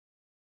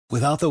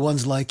Without the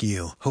ones like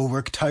you, who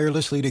work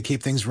tirelessly to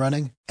keep things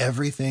running,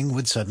 everything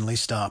would suddenly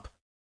stop.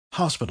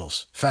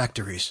 Hospitals,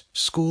 factories,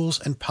 schools,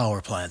 and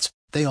power plants,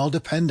 they all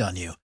depend on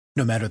you.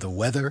 No matter the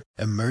weather,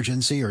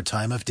 emergency, or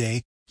time of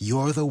day,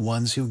 you're the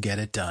ones who get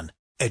it done.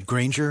 At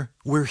Granger,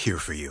 we're here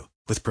for you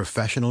with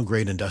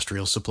professional-grade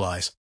industrial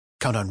supplies.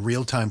 Count on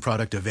real-time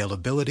product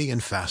availability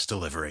and fast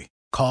delivery.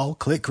 Call,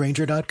 click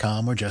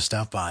Granger.com, or just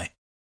stop by.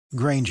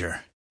 Granger,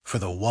 for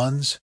the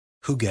ones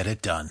who get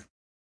it done.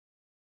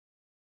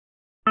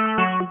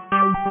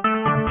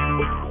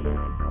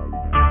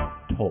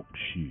 Talk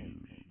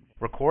shoes.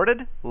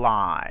 Recorded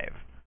live.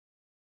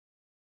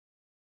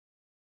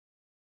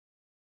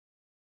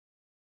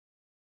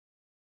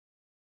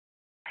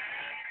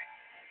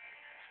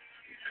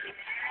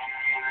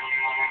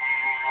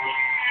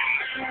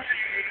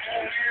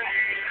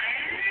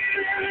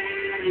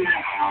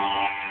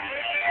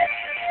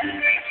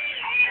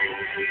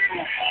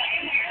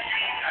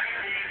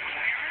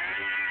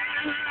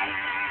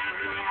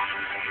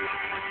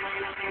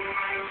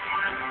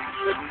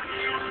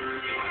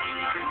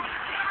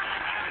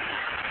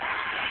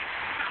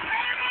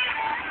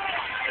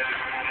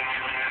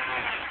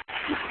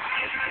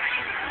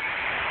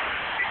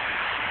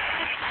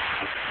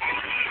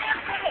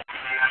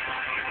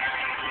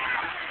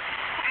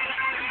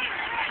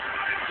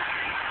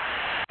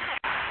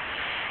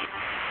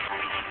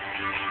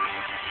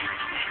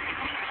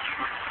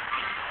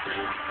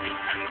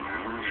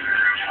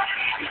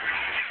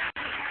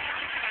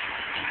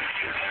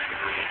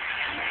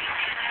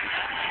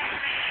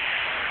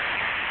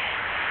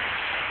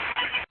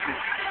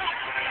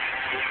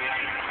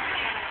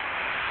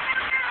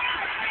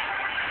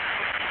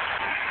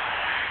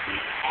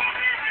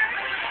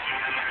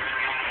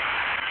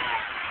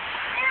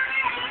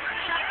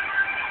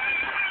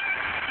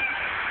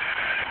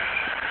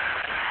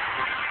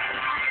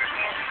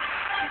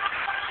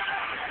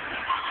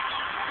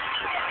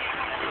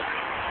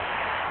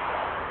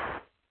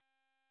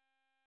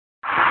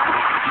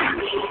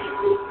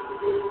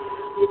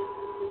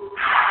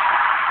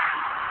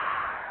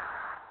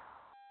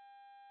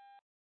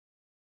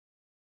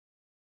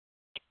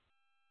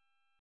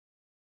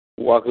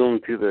 Welcome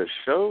to the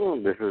show.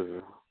 This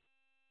is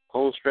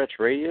Homestretch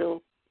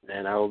Radio,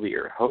 and I will be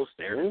your host,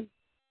 Aaron.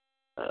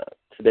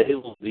 Today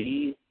will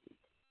be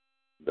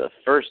the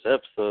first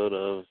episode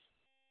of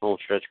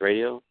Homestretch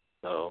Radio,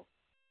 so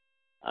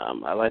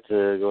I'd like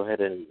to go ahead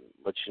and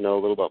let you know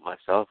a little about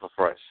myself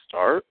before I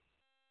start.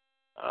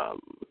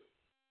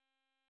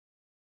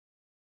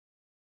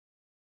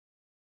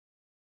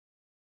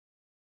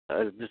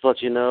 Just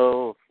let you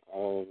know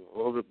a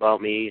little bit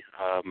about me.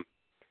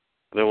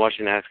 I've been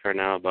watching NASCAR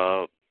now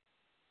about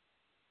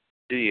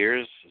 2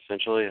 years,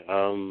 essentially.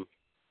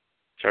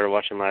 Started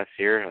watching last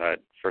year.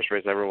 First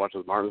race I ever watched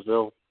was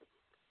Martinsville.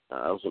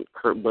 That was when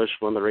Kurt Busch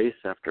won the race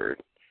after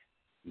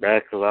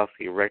Brad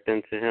Keselowski wrecked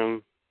into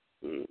him.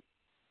 And it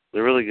was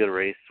a really good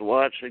race to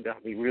watch. It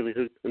got me really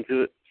hooked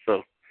into it.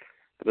 So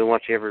I've been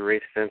watching every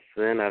race since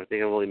then. I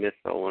think I've only missed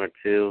about one or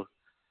two.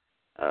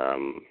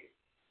 So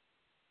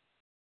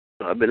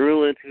I've been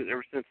really into it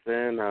ever since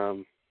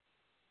then.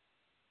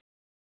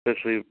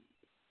 Especially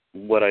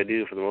what I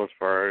do for the most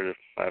part if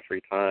I have free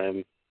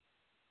time.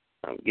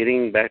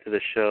 Getting back to the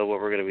show,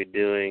 what we're going to be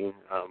doing,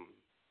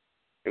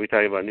 we'll be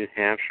talking about New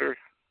Hampshire.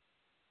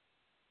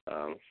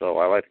 So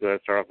I'd like to go ahead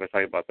and start off by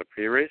talking about the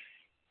pre-race.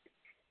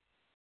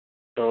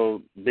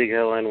 So big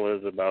headline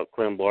was about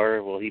Clint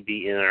Bowyer. Will he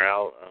be in or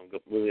out?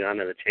 Moving on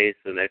to the chase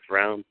to the next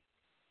round.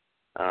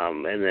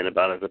 And then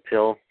about his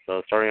appeal.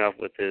 So starting off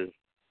with his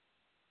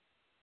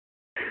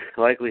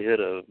likelihood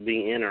of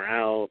being in or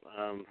out,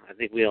 I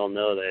think we all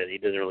know that he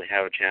doesn't really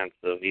have a chance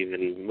of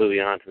even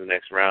moving on to the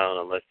next round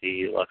unless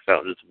he lucks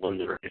out and just wins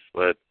the race.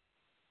 But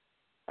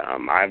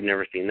I've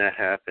never seen that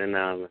happen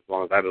as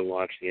long as I've been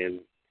watching.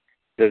 And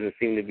doesn't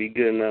seem to be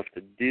good enough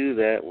to do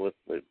that with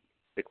the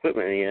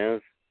equipment he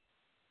has.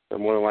 So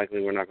more than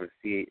likely we're not going to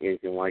see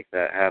anything like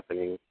that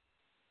happening.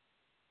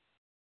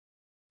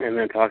 And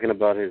then talking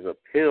about his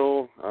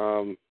appeal,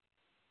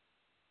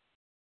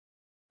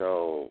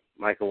 so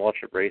Michael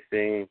Waltrip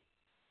Racing,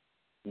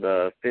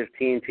 the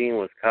 15 team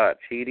was caught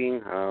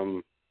cheating.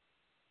 Trying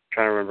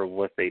to remember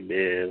what they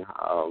did.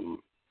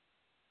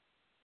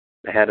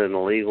 They had an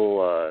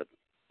illegal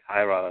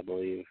tie rod, I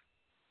believe.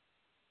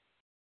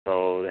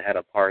 So they had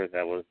a part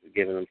that was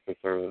giving them some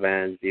sort of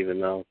advantage, even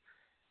though I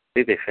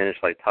think they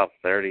finished like top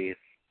 30s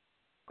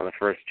on the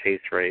first chase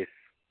race.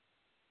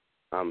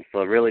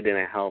 So it really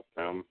didn't help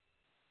them.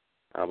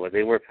 But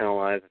they were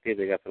penalized. I think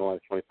they got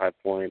penalized 25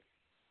 points.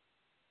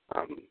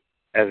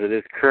 As it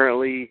is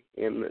currently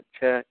in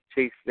the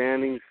chase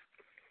standings,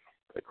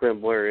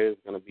 Clint Bowyer is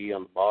going to be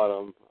on the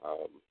bottom.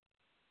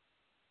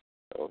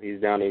 So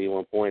he's down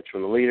 81 points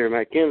from the leader,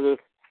 Matt Kenseth.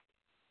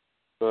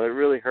 So it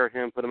really hurt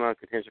him, put him out of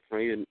contention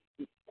from even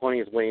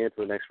pointing his way into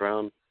the next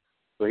round.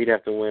 So he'd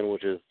have to win,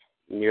 which is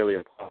nearly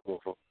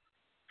impossible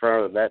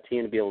for that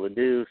team to be able to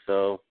do.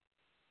 So,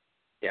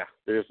 yeah,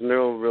 there's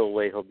no real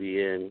way he'll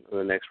be in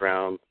the next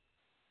round.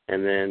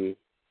 And then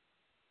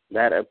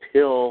that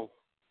appeal,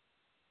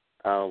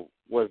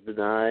 was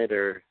denied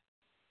or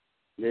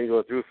didn't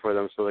go through for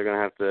them, so they're going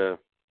to have to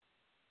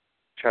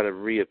try to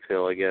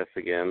reappeal, I guess,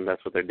 again.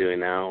 That's what they're doing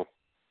now.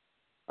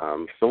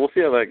 So we'll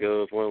see how that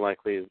goes. More than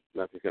likely,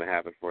 nothing's going to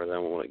happen for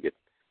them when it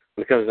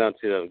comes down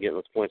to getting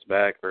those points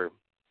back or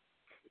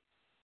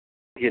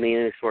getting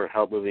any sort of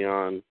help moving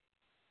on.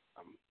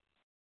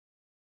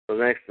 So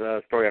the next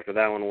story after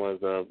that one was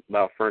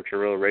about Furniture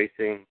Row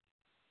Racing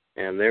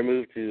and their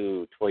move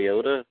to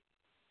Toyota.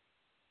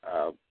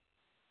 A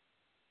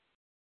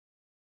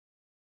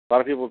lot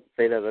of people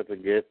say that that's a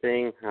good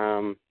thing.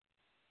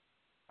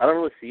 I don't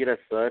really see it as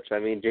such. I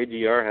mean,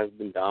 JGR has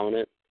been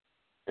dominant,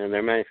 and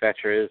their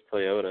manufacturer is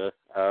Toyota,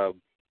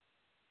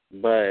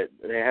 but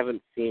they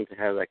haven't seemed to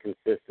have that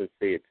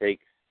consistency it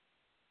takes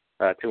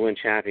to win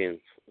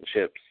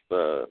championships,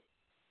 the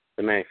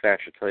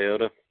manufacturer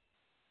Toyota.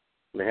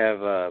 They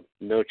have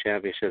no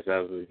championships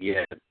as of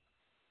yet.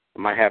 It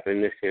might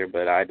happen this year,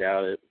 but I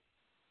doubt it.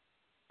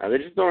 They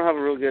just don't have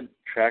a real good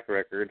track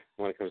record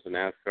when it comes to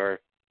NASCAR.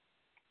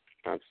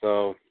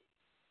 So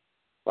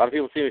a lot of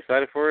people seem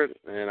excited for it,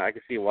 and I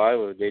can see why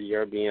with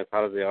JGR being as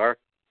hot as they are.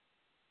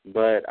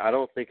 But I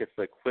don't think it's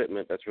the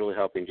equipment that's really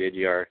helping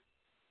JGR.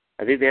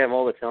 I think they have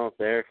all the talent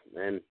there,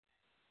 and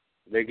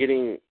they're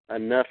getting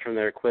enough from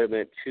their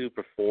equipment to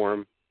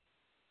perform.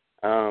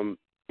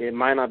 It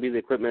might not be the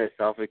equipment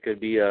itself. It could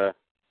be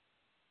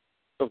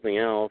something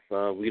else.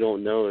 We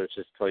don't know. It's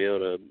just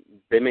Toyota.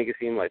 They make it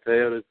seem like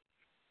they're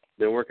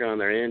working on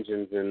their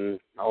engines, and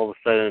all of a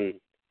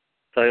sudden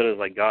Toyota's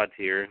like God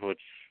tier,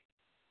 which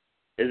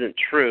isn't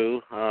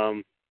true.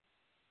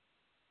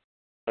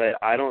 But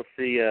I don't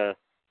see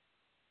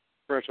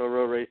Furniture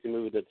Row Racing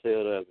moving to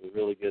Toyota as a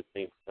really good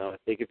thing. So I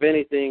think, if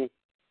anything, it's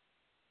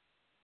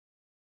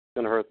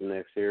going to hurt them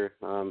next year,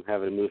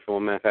 having to move from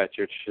one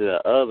manufacturer to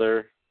the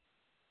other.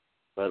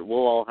 But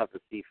we'll all have to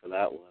see for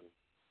that one.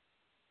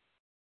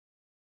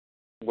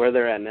 Where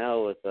they're at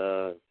now with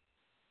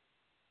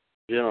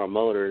General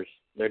Motors,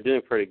 they're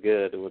doing pretty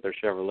good with their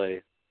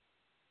Chevrolet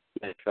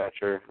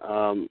manufacturer.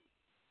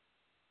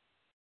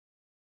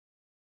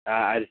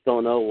 I just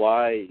don't know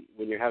why,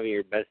 when you're having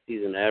your best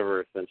season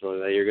ever, essentially,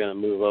 that you're going to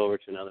move over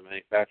to another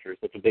manufacturer.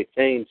 It's such a big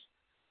change.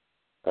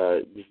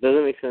 Just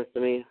doesn't make sense to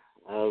me.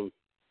 So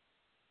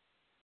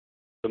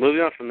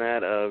moving on from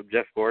that,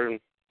 Jeff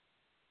Gordon,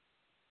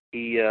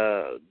 he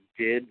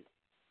did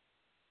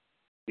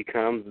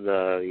become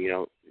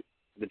the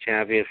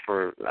champion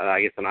for,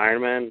 I guess, an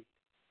Ironman.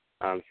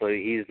 So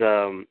he's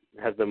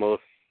has the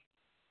most,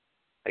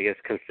 I guess,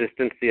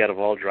 consistency out of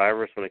all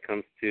drivers when it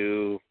comes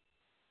to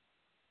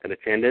an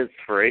attendance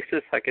for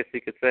races, I guess you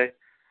could say.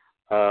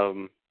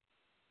 And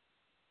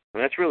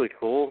that's really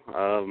cool.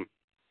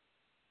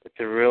 It's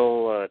a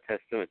real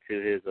testament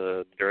to his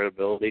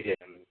durability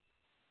and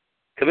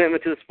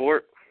commitment to the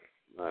sport,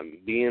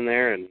 being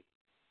there, and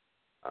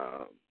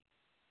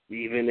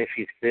even if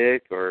he's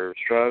sick or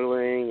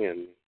struggling,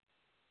 and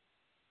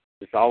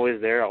just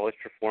always there, always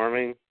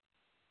performing.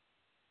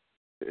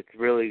 It's a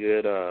really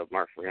good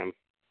mark for him,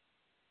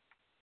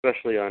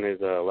 especially on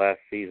his last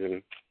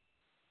season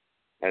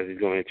as he's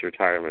going into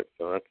retirement.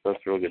 So that's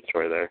a real good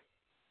story there.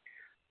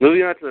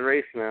 Moving on to the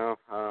race now,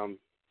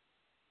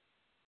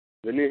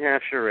 the New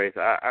Hampshire race.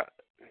 I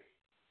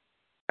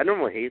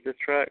normally hate this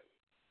track,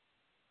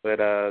 but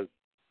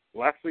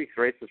last week's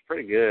race was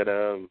pretty good.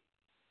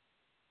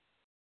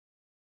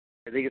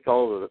 I think it's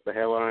all the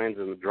headlines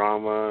and the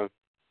drama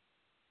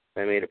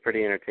that made it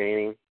pretty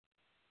entertaining.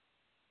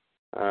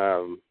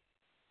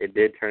 It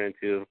did turn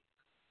into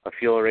a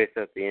fuel race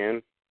at the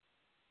end,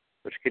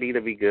 which could either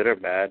be good or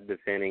bad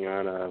depending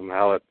on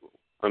how it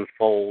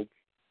unfolds.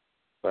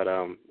 But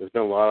there's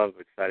been a lot of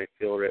exciting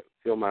fuel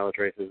mileage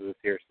races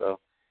this year, so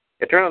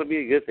it turned out to be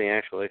a good thing,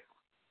 actually.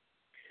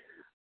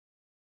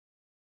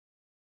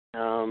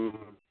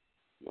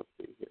 Let's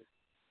see here.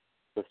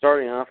 So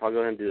starting off, I'll go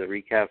ahead and do the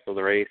recaps of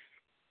the race.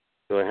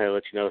 Go ahead and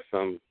let you know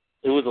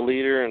who was the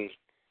leader and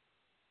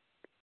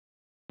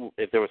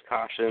if there was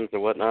cautions or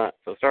whatnot.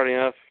 So starting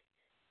off,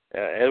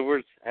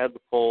 Edwards had the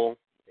pole,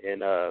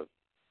 and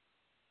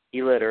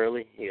he led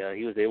early. He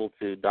was able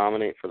to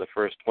dominate for the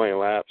first 20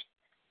 laps,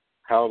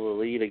 held the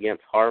lead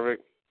against Harvick.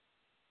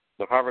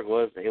 But Harvick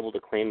was able to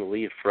claim the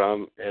lead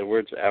from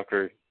Edwards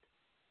after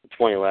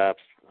 20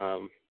 laps.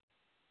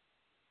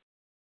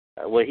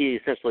 What he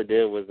essentially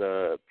did was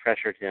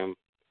pressured him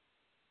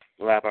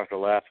lap after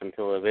lap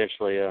until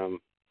eventually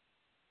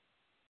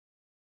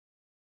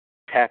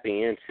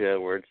tapping into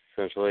Edwards,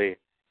 essentially,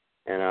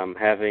 and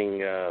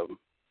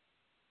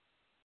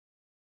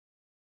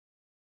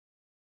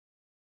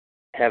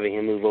having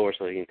him move over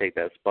so he can take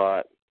that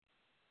spot.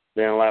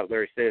 Then on lap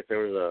 36, there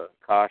was a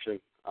caution.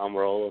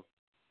 Almirola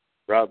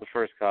brought the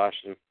first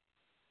caution.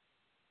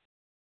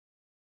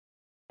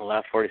 On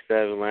lap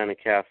 47, Landon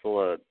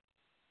Castle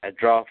had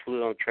draw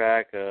fluid on the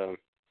track.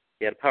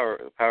 He had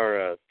a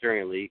power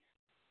steering leak.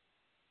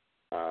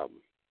 On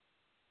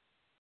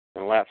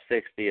lap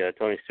 60,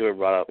 Tony Stewart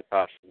brought out the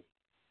caution.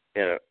 He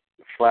had a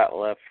flat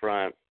left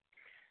front.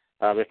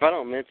 If I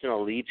don't mention a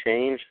lead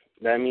change,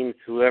 that means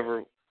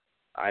whoever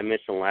I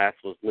mentioned last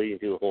was leading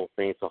to the whole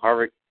thing. So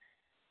Harvick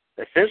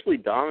essentially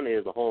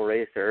dominated the whole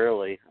race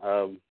early.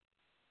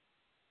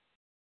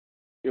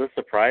 It was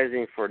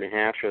surprising for New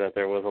Hampshire that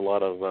there was a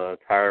lot of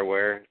tire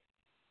wear.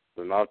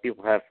 A lot of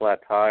people had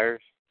flat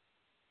tires.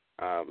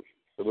 So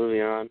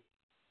moving on,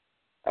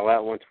 at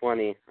lap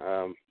 120,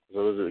 so it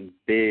was a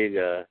big,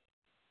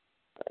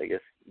 I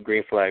guess,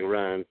 green flag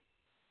run,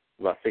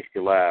 about 60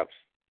 laps,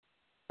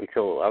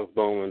 until Alex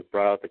Bowman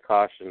brought out the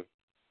caution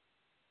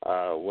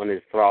when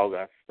his throttle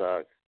got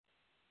stuck.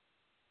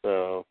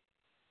 So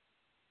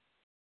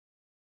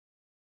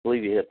I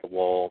believe he hit the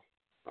wall.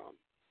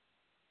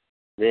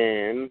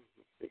 Then,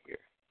 let's see here.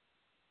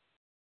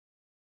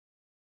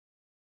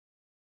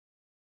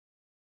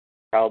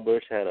 Kyle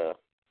Busch had a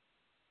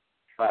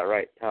flat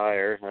right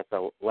tire. That's at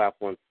lap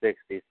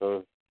 160.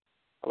 So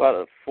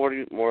about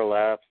 40 more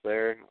laps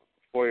there,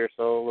 40 or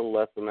so, a little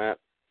less than that,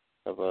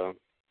 of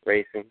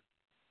racing.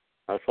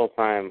 This whole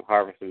time,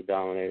 Harvick was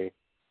dominating.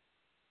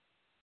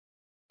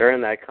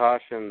 During that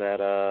caution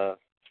that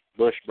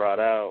Busch brought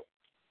out,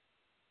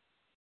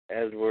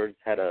 Edwards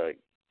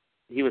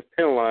he was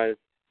penalized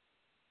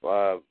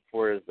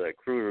for his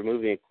crew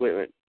removing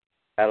equipment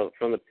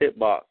from the pit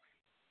box,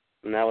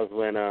 and that was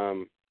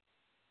when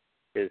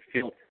his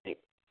fuel tank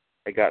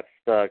got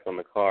stuck on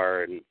the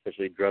car and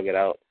essentially drug it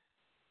out,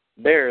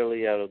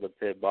 barely out of the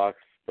pit box,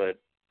 but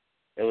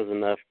it was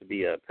enough to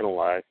be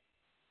penalized.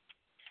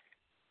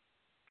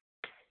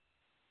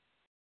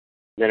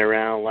 Then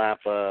around lap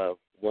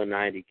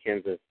 190,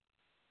 Kenseth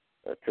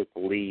took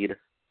the lead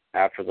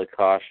after the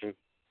caution,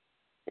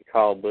 and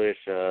Kyle Busch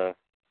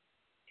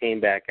came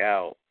back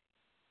out.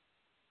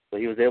 So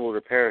he was able to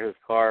repair his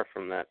car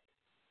from that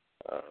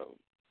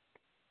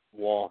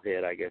wall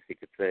hit, I guess you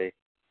could say,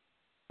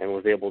 and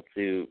was able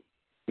to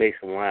make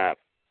some laps,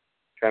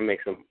 try to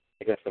make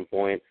some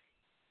points.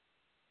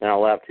 Now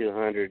lap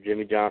 200,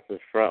 Jimmy Johnson's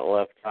front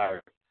left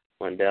tire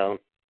went down.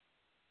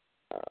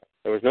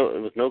 There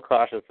was no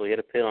caution, so he had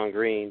to pit on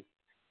green,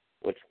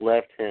 which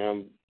left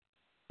him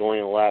going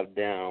a lap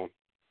down.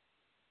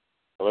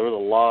 So there was a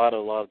lot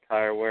of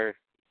tire wear,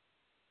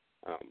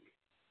 a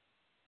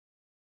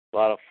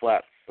lot of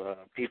flats.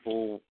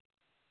 People,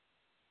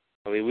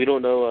 I mean, we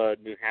don't know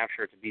New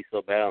Hampshire to be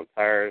so bad on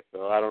tires,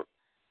 so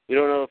we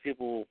don't know if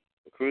the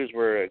crews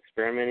were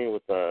experimenting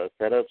with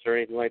setups or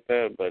anything like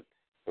that, but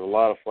there's a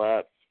lot of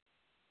flats.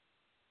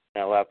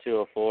 At lap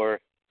 204,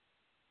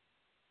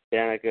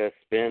 Danica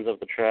spins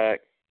up the track,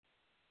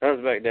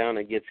 comes back down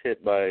and gets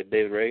hit by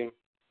David Reagan.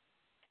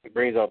 He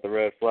brings out the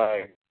red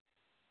flag.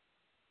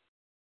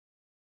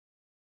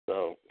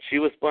 So she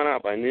was spun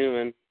out by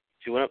Newman.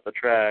 She went up the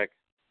track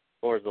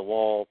towards the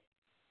wall.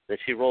 Then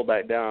she rolled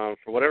back down.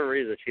 For whatever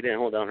reason, she didn't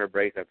hold down her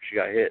brakes after she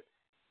got hit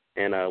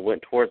and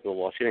went towards the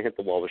wall. She didn't hit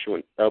the wall, but she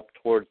went up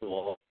towards the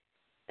wall.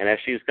 And as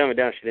she was coming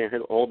down, she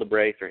didn't hold the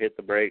brakes or hit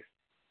the brakes.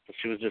 So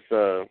she was just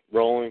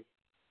rolling.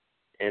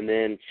 And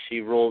then she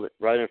rolled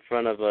right in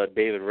front of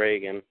David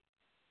Reagan,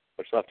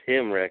 which left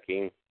him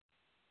wrecking.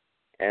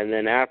 And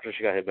then after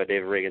she got hit by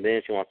David Reagan,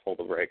 then she wants to hold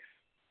the brakes.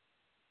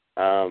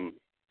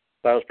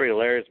 That was pretty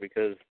hilarious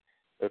because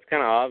it was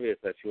kind of obvious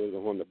that she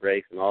wasn't holding the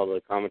brakes, and all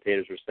the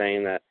commentators were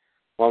saying that,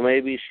 well,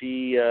 maybe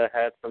she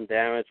had some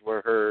damage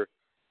where her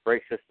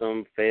brake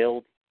system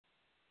failed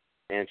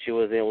and she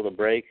wasn't able to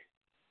brake.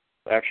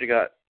 But after she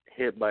got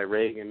hit by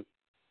Reagan,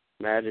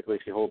 magically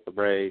she holds the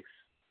brakes.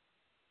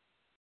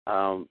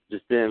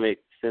 Just didn't make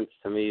sense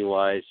to me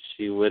why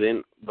she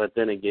wouldn't. But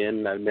then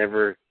again, I've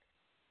never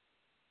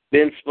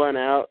been spun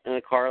out in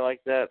a car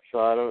like that, so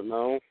I don't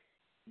know.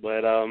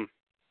 But,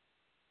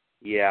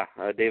 yeah,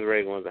 David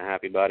Reagan wasn't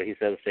happy about it. He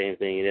said the same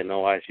thing. He didn't know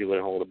why she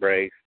wouldn't hold the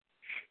brakes.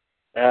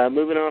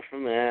 Moving on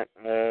from that,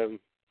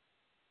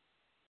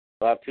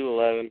 lap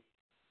 211,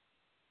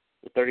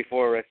 the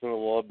 34 wrecks on the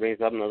wall,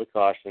 brings up another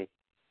caution.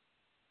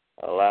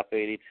 Lap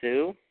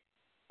 82,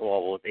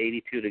 with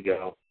 82 to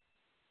go,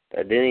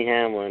 Denny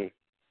Hamlin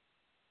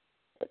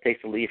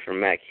takes the lead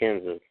from Matt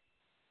Kenseth.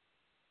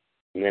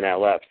 And then at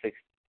lap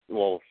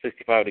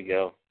 65 to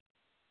go,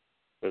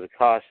 there's a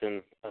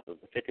caution of the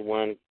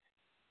 51.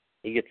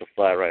 He gets a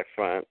flat right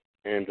front,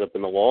 ends up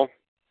in the wall.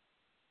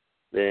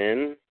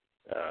 Then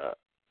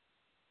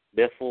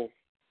Biffle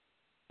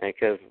and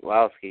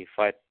Keselowski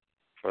fight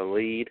for the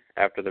lead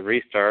after the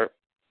restart,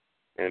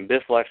 and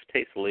Biffle actually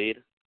takes the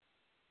lead.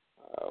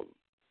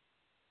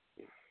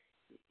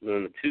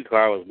 Then the 2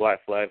 car was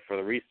black flagged for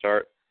the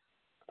restart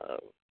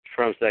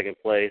from second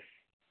place.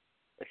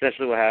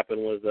 Essentially what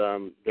happened was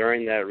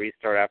during that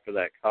restart after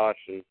that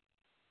caution,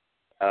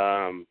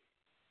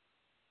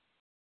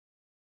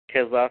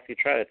 Keselowski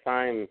tried to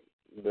time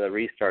the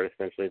restart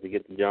essentially to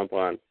get the jump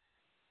on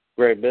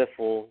Greg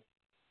Biffle.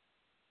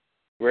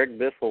 Greg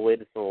Biffle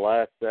waited till the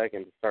last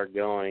second to start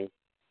going,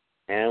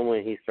 and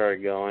when he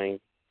started going,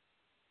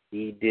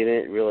 he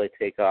didn't really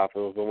take off. It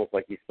was almost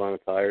like he spun the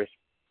tires.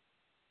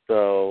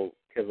 So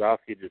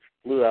Keselowski just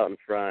flew out in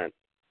front,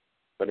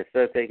 but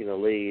instead of taking the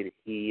lead,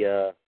 he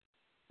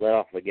let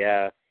off the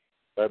gas,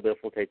 let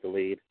Biffle take the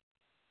lead,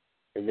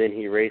 and then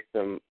he raced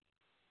him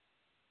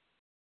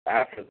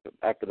after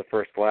the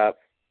first lap.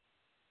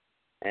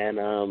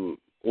 and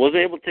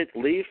wasn't able to take the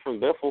lead from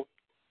Biffle.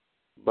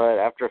 But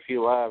after a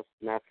few laps,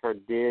 NASCAR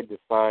did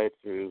decide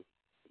to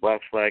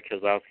black flag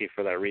Keselowski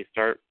for that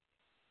restart,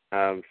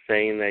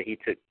 saying that he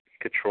took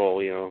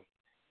control,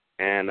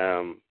 and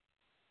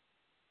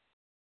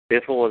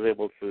Biffle was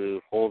able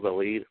to hold the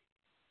lead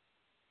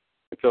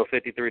until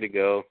 53 to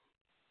go.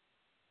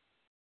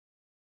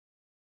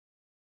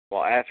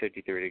 Well, at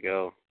 53 to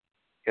go,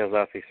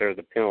 Keselowski served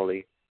the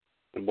penalty.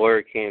 And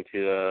Bowyer came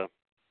to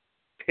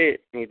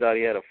pit, and he thought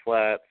he had a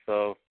flat,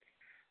 so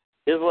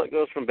his luck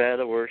goes from bad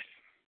to worse.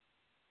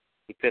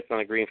 He pits on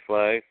a green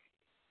flag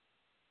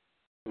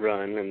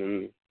run, and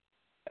then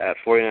at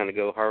 49 to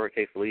go, Harvick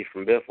takes the lead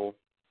from Biffle.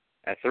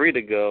 At 3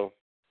 to go,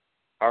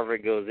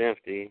 Harvick goes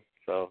empty,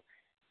 so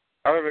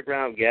Harvick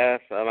ran out of gas.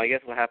 I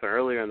guess what happened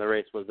earlier in the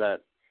race was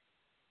that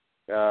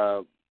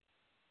the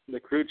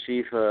crew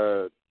chief,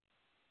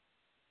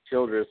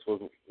 Childress,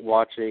 was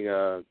watching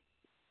a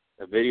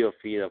video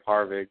feed of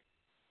Harvick,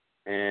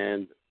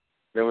 and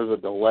there was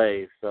a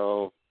delay.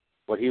 So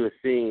what he was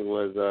seeing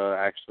was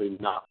actually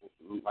not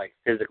like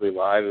physically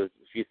live. It was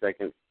a few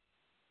seconds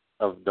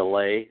of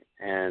delay,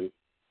 and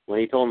when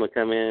he told him to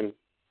come in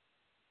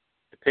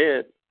to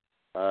pit,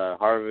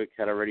 Harvick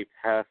had already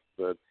passed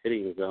the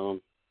pitting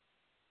zone.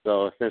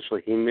 So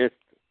essentially, he missed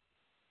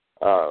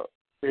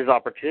his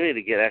opportunity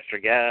to get extra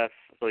gas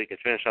so he could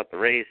finish out the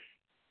race.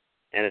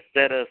 And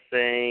instead of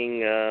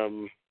saying,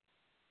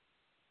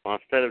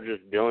 instead of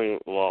just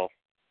instead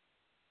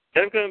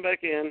of coming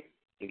back in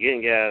and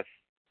getting gas,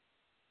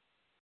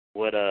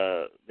 what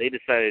they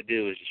decided to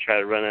do was just try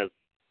to run as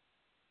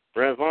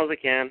long as they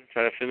can,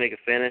 try to make a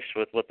finish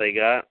with what they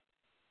got.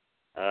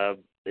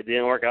 It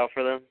didn't work out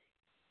for them.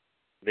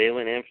 They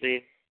went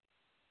empty.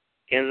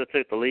 Kansas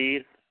took the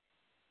lead.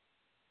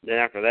 Then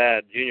after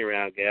that, Junior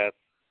ran out of gas.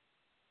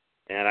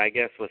 And I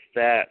guess with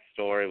that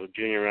story, with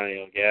Junior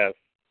running out of gas,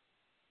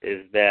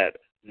 is that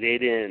they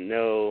didn't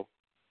know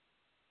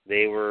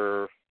they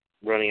were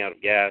running out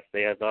of gas.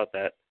 They had thought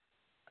that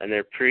in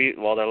their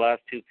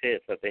last two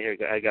pits that they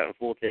had gotten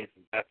full tanks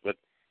of gas, but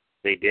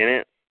they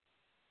didn't.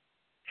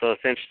 So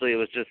essentially, it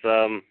was just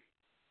bad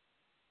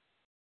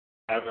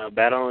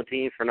on the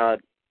team for not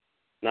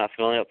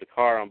filling up the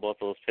car on both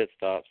of those pit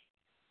stops.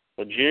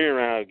 So Junior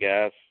ran out of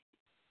gas,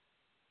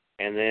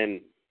 and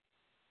then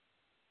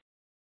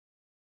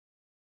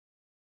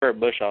Kurt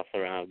Busch also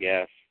ran out of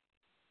gas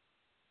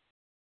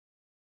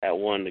at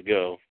 1 to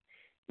go.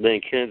 Then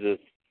Kansas,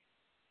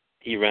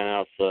 he ran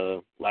out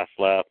the last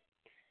lap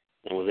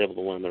and was able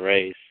to win the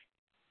race.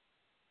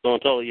 So in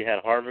total, you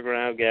had Harvick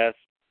run out of gas,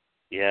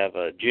 you have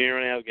Junior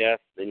running out of gas,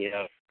 then you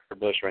have Kurt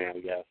Busch running out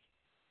of gas.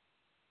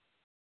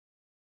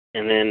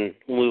 And then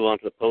we'll move on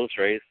to the post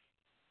race.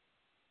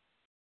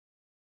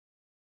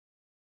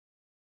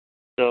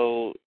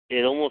 So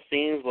it almost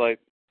seems like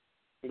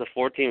the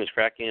Ford team is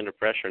cracking under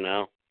pressure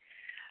now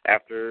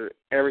after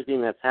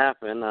everything that's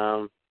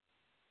happened.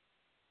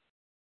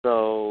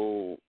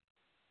 So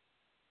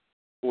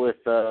with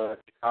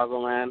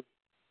Chicagoland,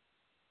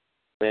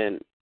 when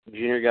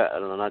Jimmy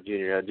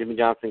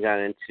Johnson got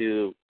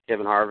into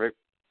Kevin Harvick,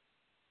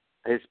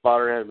 his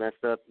spotter had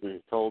messed up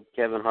and told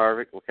Kevin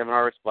Harvick. Well, Kevin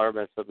Harvick's spotter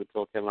messed up and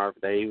told Kevin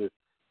Harvick that he was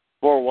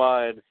 4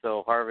 wide,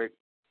 so Harvick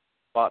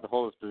fought to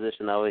hold his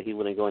position. That way he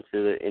wouldn't go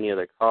into any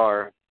other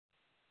car.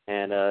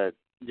 And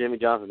Jimmy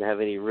Johnson didn't have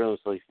any room,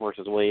 so he forced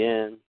his way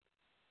in.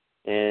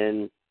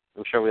 And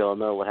I'm sure we all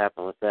know what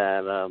happened with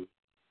that.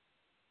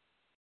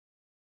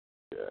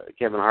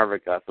 Kevin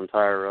Harvick got some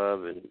tire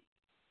rub, and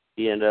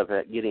he ended up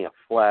getting a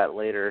flat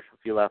later, a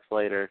few laps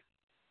later,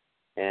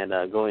 and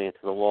going into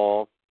the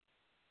wall.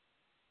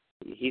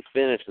 He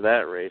finished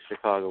that race,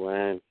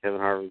 Chicagoland. Kevin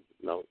Harvick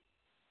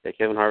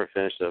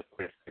finished up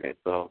 42nd,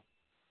 so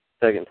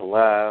second to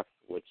last,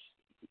 which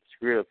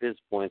screwed up his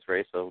points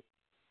race. So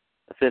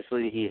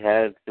essentially, he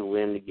had to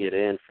win to get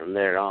in from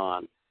there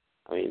on.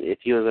 I mean, if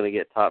he was going to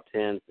get top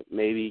 10,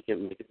 maybe he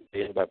can make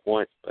it by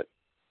points, but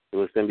it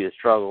was going to be a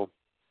struggle.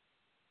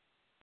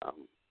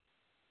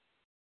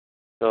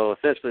 So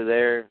essentially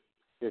there,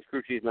 his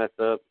crew chief messed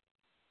up,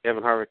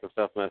 Kevin Harvick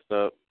himself messed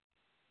up,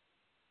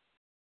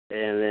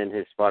 and then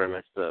his spotter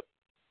messed up.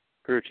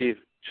 Crew chief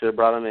should have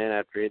brought him in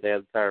after they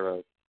had the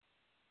tire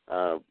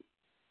rub.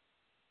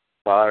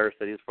 Spotter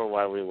said he was 4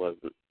 wide when he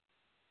wasn't.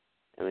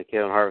 And then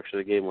Kevin Harvick should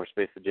have gave more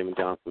space to Jimmy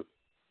Johnson.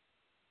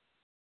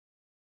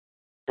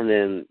 And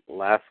then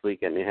last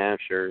week at New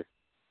Hampshire,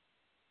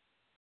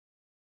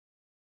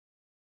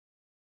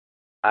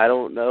 I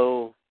don't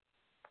know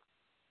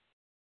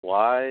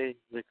why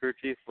the crew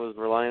chief was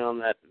relying on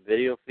that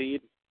video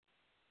feed.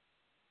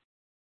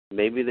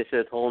 Maybe they should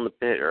have told him to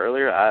pit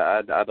earlier.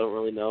 I don't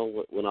really know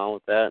what went on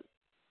with that.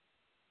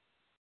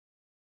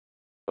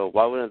 But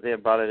why wouldn't they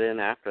have brought it in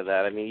after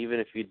that? I mean, even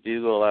if you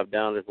do go a lap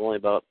down, there's only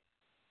about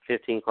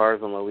 15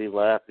 cars on the lead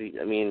lap.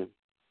 I mean,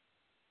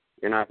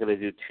 you're not going to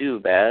do too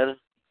bad.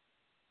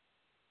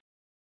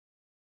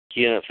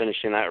 He ended up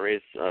finishing that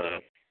race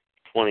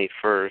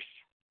 21st.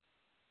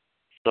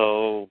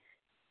 So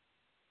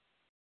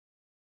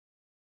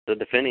the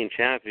defending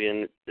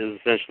champion is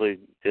essentially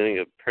doing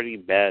a pretty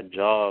bad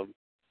job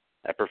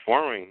at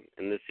performing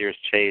in this year's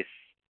chase.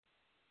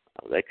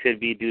 That could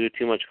be due to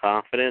too much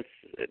confidence.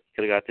 It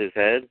could have got to his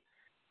head,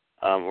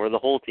 or the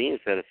whole team's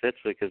head,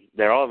 essentially, because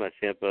they're all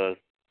messing up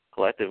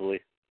collectively.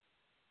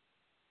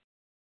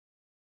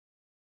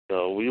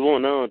 So we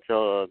won't know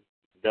until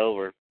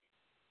Dover.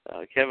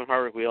 Kevin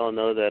Harvick, we all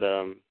know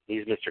that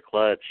he's Mr.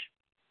 Clutch.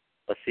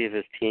 Let's see if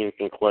his team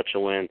can clutch a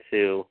win,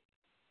 too.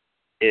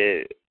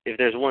 If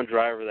there's one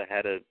driver that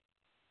had to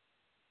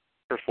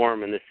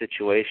perform in this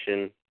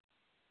situation,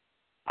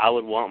 I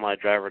would want my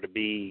driver to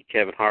be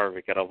Kevin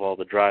Harvick out of all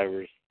the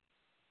drivers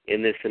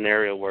in this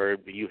scenario where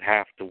you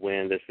have to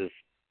win.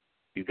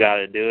 You got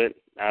to do it.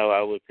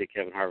 I would pick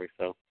Kevin Harvick.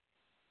 So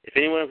if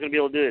anyone's going to be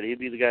able to do it, he'd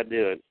be the guy to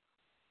do it.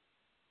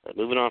 But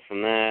moving on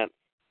from that,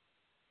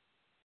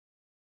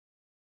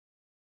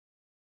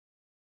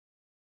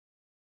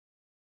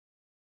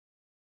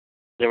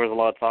 there was a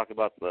lot of talk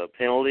about the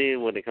penalty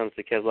when it comes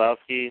to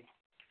Keselowski.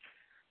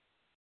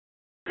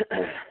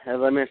 As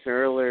I mentioned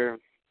earlier,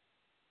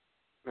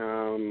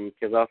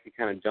 Keselowski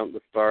kind of jumped the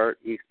start.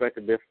 He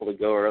expected Biffle to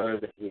go earlier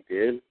than he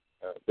did.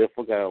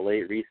 Biffle got a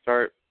late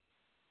restart.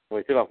 Well,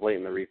 he took off late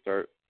in the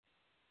restart.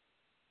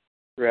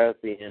 Right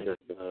at the end of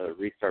the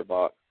restart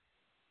box.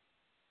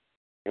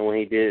 And when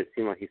he did, it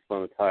seemed like he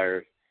spun the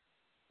tires.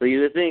 So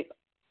you would think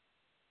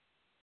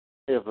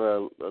if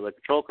the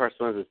control car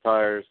spins his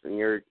tires and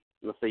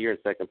let's say you're in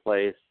second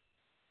place,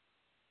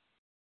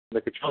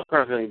 the control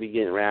car is going to be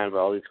getting ran by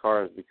all these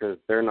cars because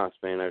they're not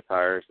spinning their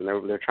tires and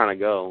they're trying to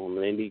go and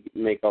they need to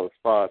make all the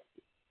spots.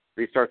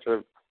 Restarts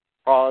are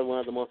probably one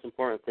of the most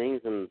important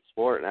things in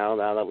sport now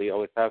that we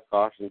always have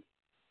caution.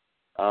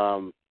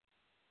 So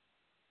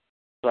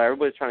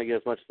everybody's trying to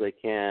get as much as they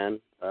can.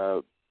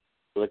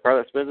 The car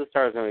that spins the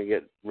tire is going to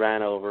get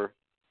ran over.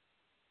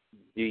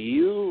 Do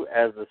you,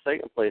 as the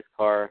second place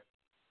car,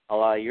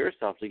 allow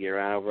yourself to get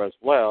ran over as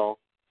well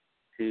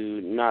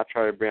to not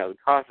try to bring out the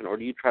caution, or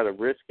do you try to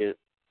risk it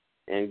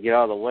and get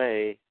out of the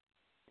way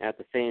and at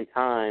the same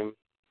time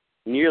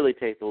nearly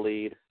take the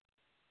lead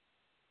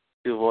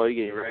to avoid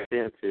getting wrecked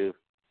into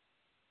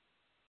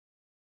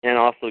and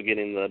also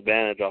getting the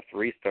advantage off the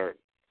restart?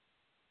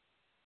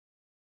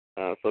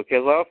 So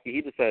Keselowski, he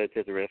decided to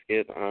take the risk.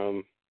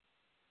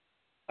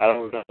 I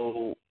don't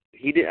know.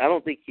 I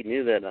don't think he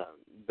knew that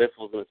Biffle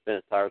was going to spin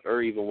his tires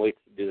or even wait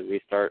to do the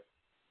restart.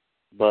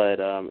 But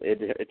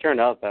it turned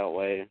out that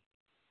way.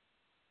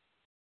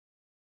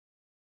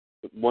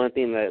 One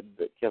thing that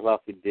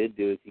Keselowski did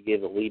do is he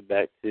gave the lead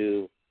back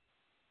to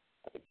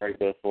Greg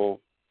Biffle.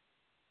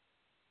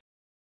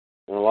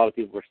 And a lot of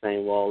people were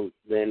saying, well,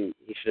 then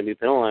he shouldn't be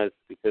penalized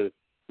because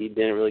he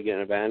didn't really get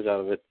an advantage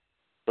out of it.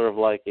 Sort of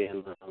like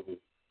in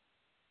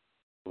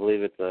I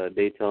believe it's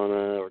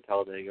Daytona or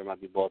Talladega, or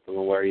might be both of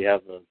them, where you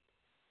have the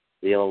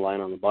yellow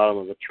line on the bottom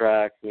of the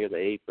track near the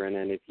apron,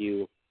 and if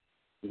you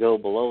go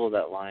below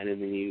that line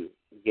and then you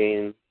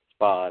gain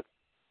spots,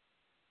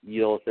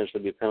 you'll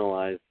essentially be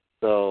penalized.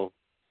 So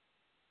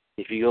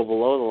if you go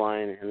below the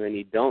line and then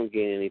you don't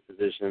gain any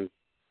position,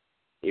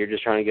 you're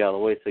just trying to get out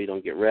of the way so you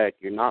don't get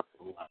wrecked, you're not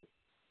penalized.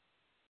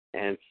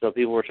 And so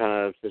people were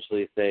trying to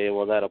essentially say,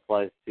 well, that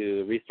applies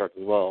to restarts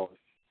as well.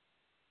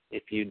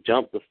 If you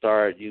jump the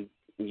start, you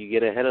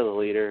get ahead of the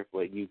leader,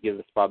 but you give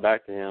the spot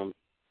back to him,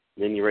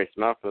 then you race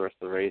him out for the rest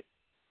of the race.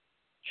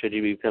 Should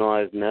you be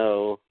penalized?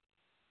 No.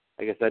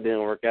 I guess that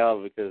didn't work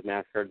out because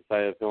NASCAR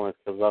decided to penalize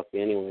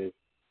Keselowski anyways.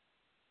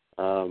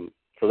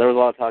 So there was a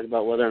lot of talk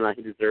about whether or not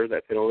he deserved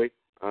that penalty.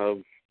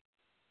 NASCAR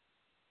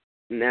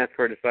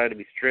decided to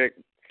be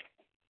strict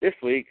this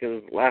week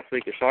because last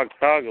week at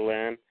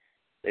Chicagoland,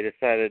 they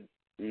decided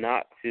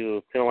not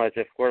to penalize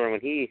Jeff Gordon when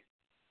he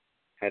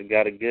had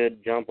got a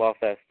good jump off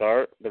that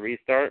the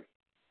restart.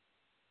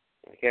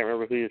 I can't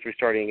remember who he's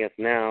restarting against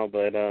now,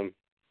 but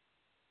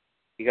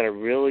he got a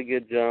really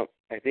good jump.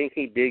 I think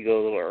he did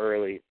go a little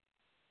early,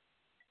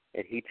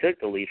 and he took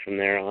the lead from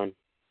there on.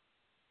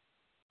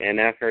 And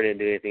NASCAR didn't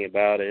do anything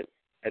about it.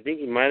 I think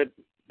he might have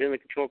been the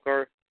control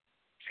car.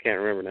 Just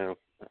can't remember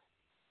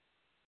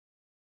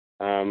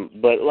now.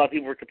 But a lot of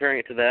people were comparing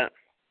it to that,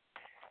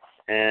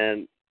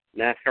 and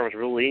NASCAR was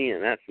real lenient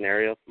in that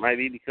scenario. Might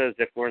be because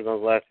Jeff Gordon's on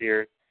his last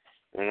year,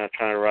 and they're not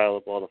trying to rile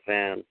up all the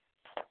fans.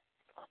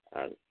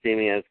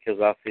 Seeming as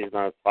Keselowski is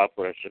not as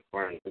popular as Jeff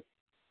Gordon is.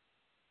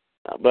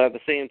 But at the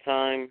same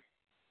time,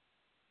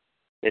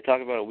 they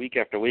talk about it week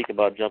after week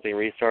about jumping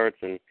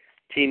restarts, and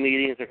team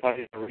meetings are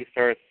talking about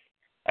restarts.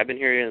 I've been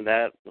hearing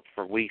that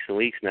for weeks and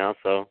weeks now,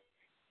 so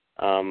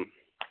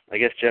I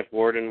guess Jeff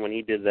Gordon, when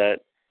he did that,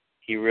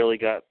 he really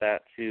got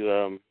that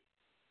to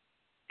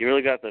he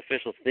really got the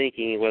officials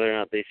thinking whether or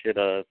not they should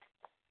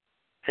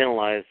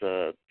penalize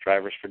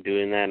drivers for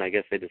doing that, and I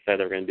guess they decided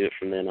they were going to do it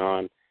from then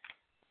on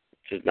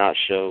to not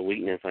show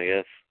weakness, I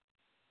guess,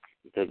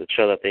 to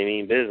show that they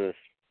mean business.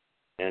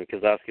 And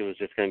Keselowski was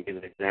just going to be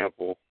the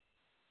example.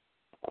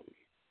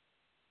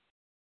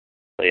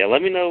 So, yeah,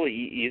 let me know what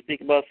you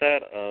think about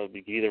that.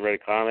 You can either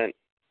write a comment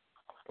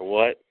or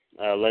what,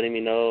 letting me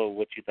know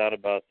what you thought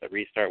about the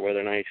restart, whether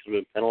or not you should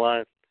have been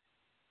penalized.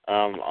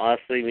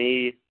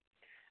 Honestly,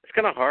 it's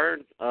kind of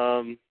hard.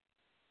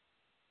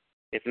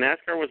 if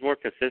NASCAR was more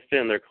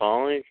consistent in their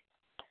calling,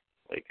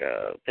 like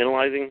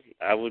penalizing,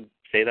 I would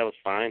say that was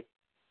fine.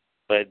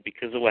 But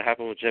because of what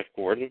happened with Jeff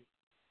Gordon,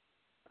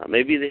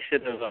 maybe they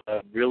should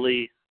have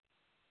really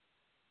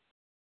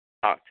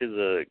talked to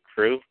the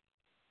crew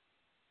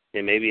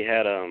and maybe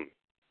had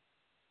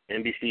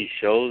NBC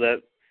show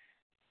that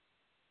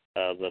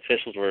the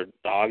officials were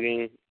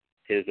dogging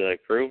his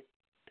crew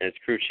and his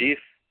crew chief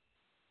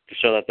to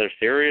show that they're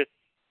serious.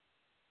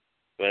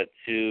 But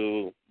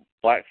to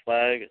black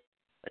flag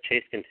a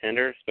chase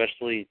contender,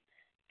 especially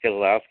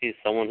Keselowski,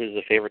 someone who's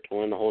a favorite to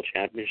win the whole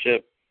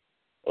championship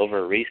over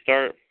a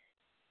restart,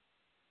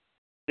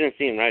 didn't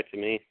seem right to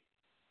me.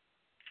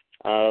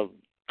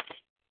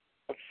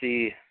 Let's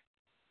see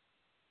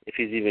if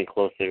he's even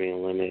close to being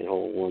eliminated.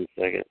 Hold on 1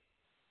 second.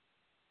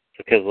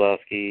 So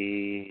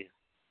Keselowski,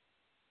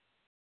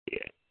 yeah.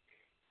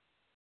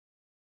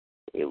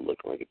 Let me look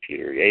on my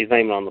computer. Yeah, he's not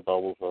even on the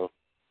bubble, so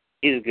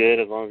he's good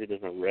as long as he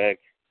doesn't wreck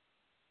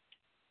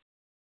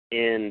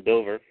in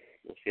Dover.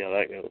 We'll see how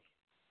that goes.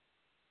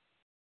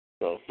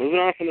 So moving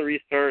on from the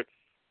restarts,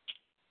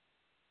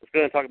 let's go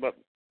ahead and talk about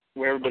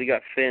where everybody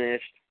got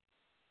finished.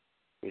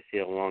 Let me see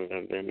how long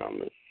I've been on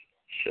this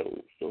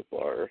show so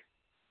far.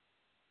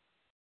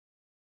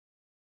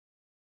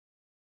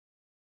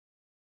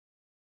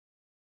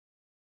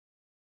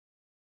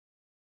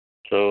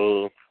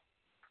 So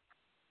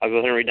I'll go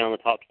ahead and read down the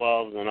top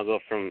 12, and then I'll go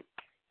from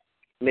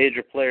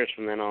major players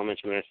from then on. I'll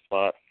mention their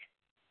spots.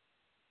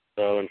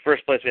 So in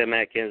first place, we had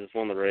Matt Kenseth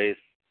won the race.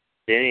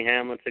 Denny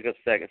Hamlin took up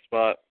second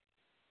spot.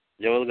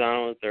 Joey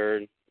Logano in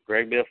third.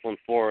 Greg Biffle in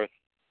fourth.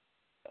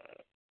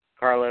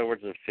 Carl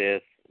Edwards in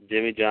fifth.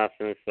 Jimmy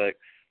Johnson in sixth.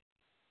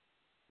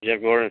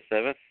 Jeff Gordon in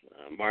seventh.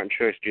 Martin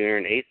Truex Jr.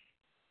 in eighth.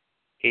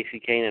 Casey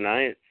Kane in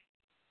ninth.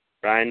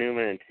 Ryan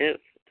Newman in 10th.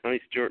 Tony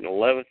Stewart in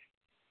 11th.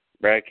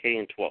 Brad Kay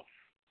in 12th.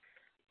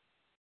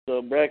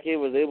 So Brad Kay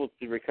was able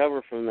to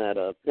recover from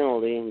that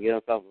penalty and get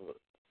himself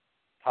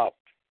a top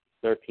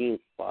 13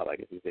 spot, I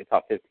guess you'd say,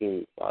 top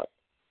 15 spot.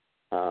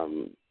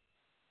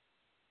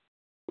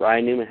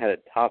 Ryan Newman had a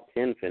top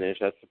 10 finish.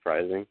 That's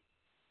surprising.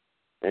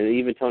 And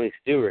even Tony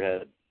Stewart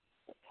had a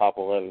top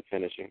 11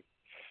 finishing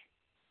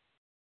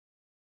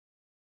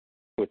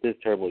with this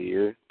terrible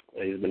year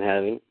that he's been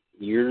having.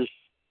 Years.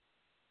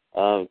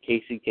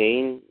 Casey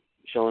Kane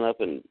showing up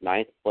in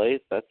ninth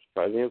place. That's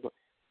surprising.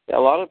 Yeah, a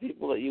lot of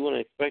people that you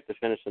wouldn't expect to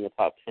finish in the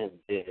top 10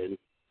 did.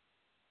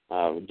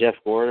 Jeff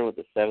Gordon with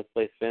the 7th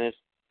place finish.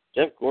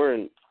 Jeff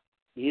Gordon,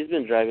 he's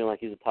been driving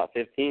like he's a top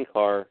 15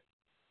 car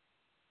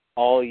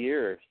all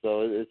year,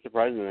 so it's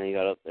surprising that he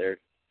got up there.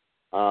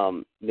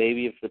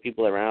 Maybe if the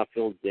people that ran out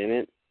fuel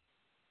didn't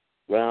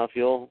run out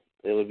fuel,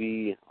 it would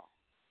be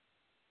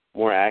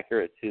more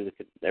accurate to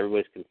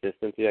everybody's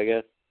consistency, I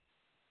guess.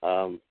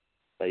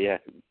 But yeah,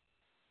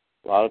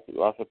 a lot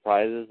of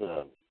surprises.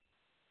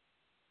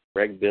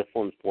 Greg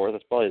Biffle in fourth.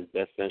 That's probably his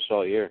best finish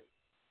all year.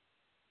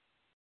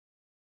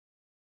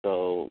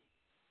 So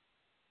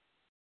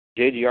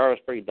JGR was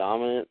pretty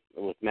dominant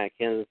with Matt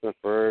Kenseth in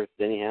first,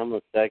 Denny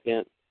Hamlin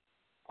second.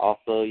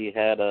 Also, you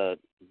had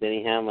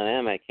Denny Hamlin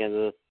and Matt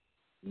Kenseth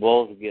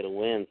both get a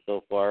win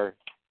so far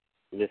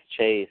in this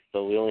chase.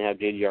 So we only have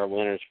JGR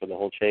winners for the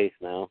whole chase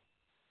now.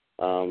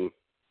 Let's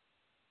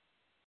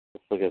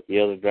look at the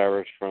other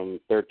drivers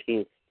from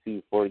 13th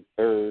to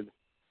 43rd.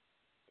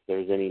 If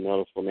there's any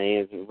noticeable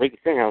names. Ricky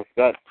Stenhouse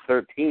got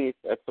 13th.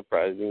 That's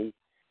surprising.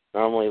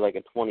 Normally like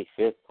a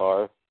 25th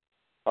car,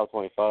 top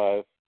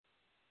 25.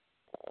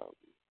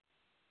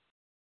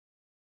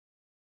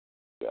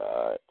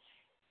 Got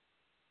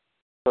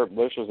Kurt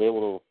Busch was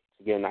able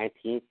to get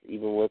 19th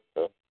even with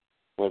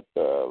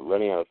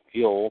running out of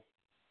fuel.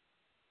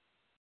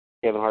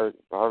 Kevin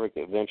Harvick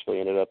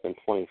eventually ended up in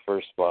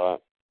 21st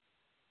spot.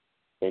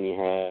 Then you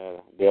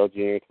had Dale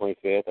Jr.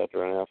 25th after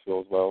running out of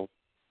fuel as well.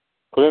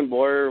 Clint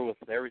Bowyer, with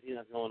everything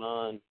that's going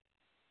on,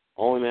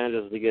 only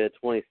manages to get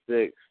a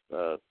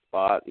 26th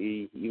spot.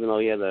 Even though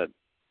he had that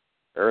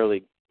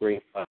early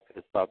green flag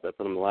stop that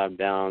put him the lap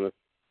down, it's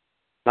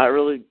not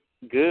really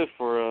good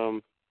for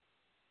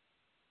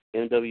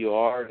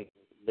MWR and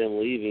them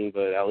leaving,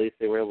 but at least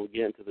they were able to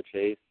get into the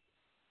chase.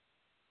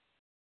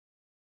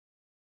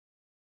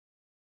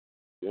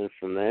 Then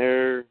from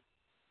there,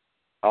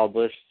 Kyle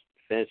Busch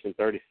finished in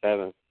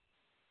 37th,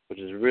 which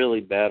is really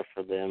bad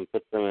for them.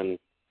 Puts them in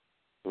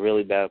a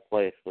really bad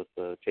place with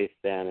the chase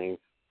standings.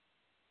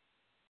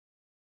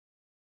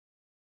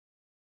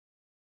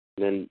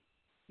 And then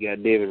you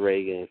got David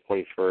Reagan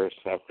in 41st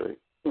after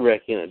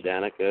wrecking at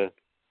Danica.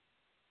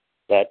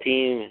 That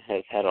team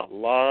has had a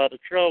lot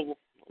of trouble.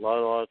 A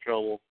lot of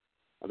trouble.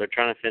 They're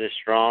trying to finish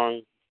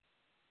strong.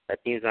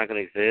 That team's not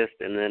going to exist.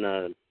 And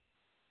then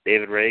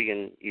David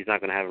Reagan, he's not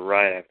going to have a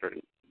ride after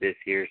this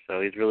year,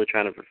 so he's really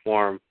trying to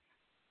perform.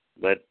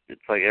 But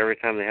it's like every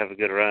time they have a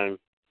good run,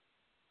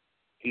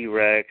 he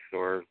wrecks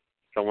or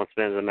someone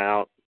spins him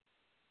out,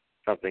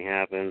 something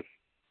happens.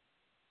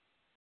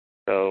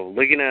 So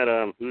looking at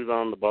who's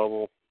on the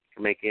bubble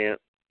for making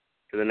it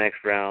to the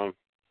next round,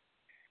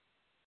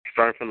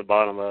 starting from the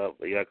bottom up,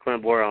 you got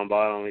Clint Bowyer on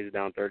bottom. He's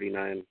down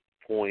 39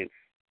 points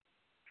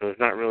So there's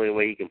not really a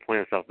way he can point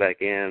himself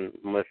back in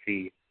unless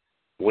he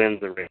wins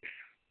the race.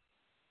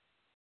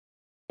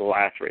 The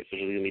last race,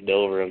 which is going to be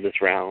Dover of this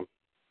round.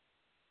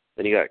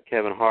 Then you got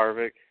Kevin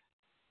Harvick.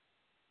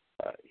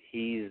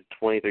 He's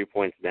 23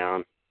 points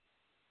down.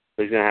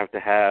 So he's going to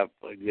have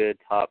a good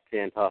top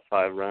 10, top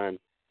 5 run,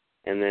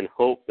 and then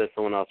hope that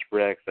someone else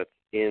wrecks that's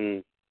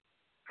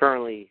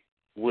currently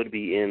would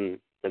be in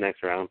the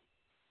next round.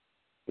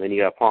 And then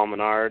you got Paul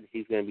Menard.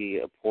 He's going to be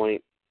a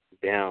point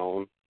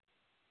down,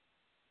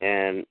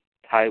 and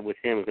tied with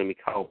him is going to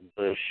be Kyle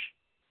Busch.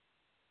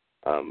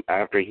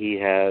 After he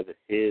had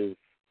his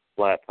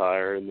flat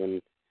tire and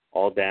then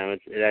all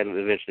damage, it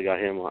eventually got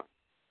him on,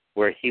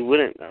 where he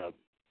wouldn't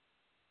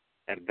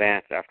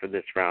advance after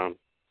this round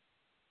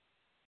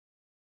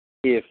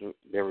if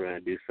they were going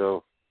to do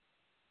so.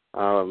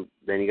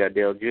 Then you got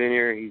Dale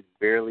Jr. He's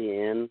barely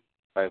in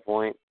by a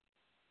point.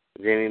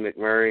 Jamie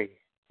McMurray,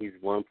 he's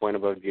 1 point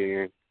above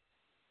Jr.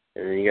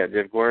 And then you got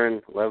Jeff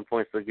Gordon, 11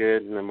 points for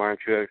good. And then Martin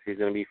Truex, he's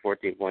going to be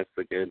 14 points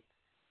for good.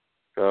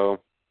 So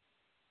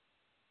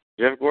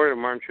Jeff Gordon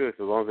and Martin Truex, as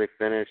long as they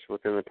finish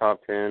within the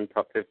top 10,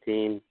 top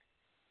 15,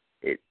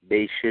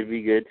 they should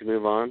be good to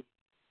move on.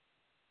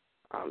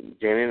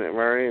 Jamie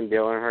McMurray and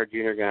Dale Earnhardt Jr.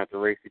 are going to have to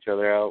race each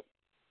other out.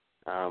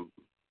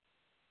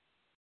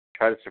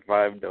 Try to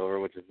survive Dover,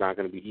 which is not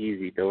going to be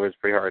easy. Dover is a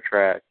pretty hard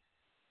track.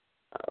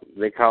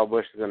 Then Kyle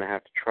Busch is going to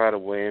have to try to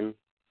win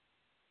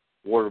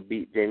or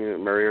beat Jamie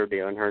McMurray or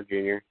Dale Earnhardt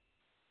Jr.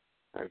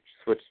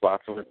 Switch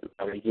spots with him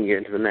so he can get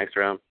into the next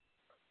round.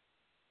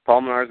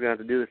 Paul Menard is going to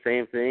have to do the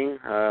same thing.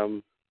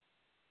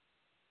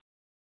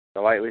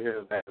 The likelihood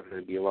of that is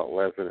going to be a lot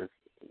less than if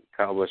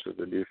Kyle Busch was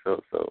to do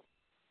so. So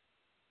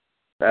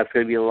that's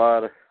going to be a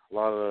lot of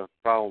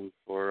problems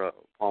for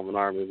Paul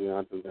Menard moving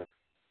on to the next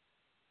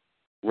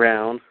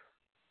round.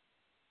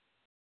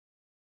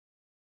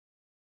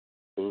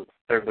 So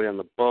everybody on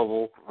the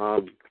bubble.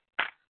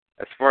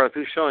 As far as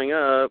who's showing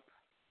up,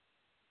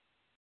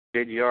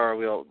 JGR,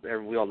 we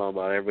all know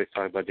about it. Everybody's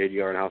talking about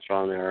JGR and how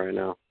strong they are right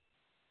now.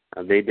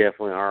 They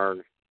definitely are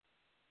the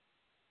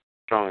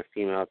strongest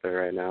team out there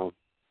right now.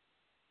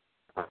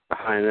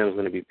 Behind them is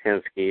going to be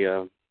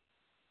Penske.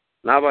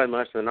 Not by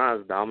much. They're not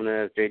as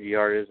dominant as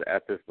JGR is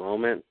at this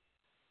moment.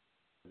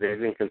 They've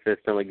been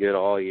consistently good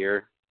all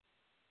year.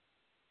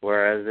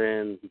 Whereas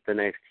in the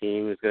next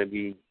team is going to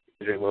be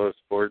Hendrick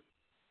Motorsport.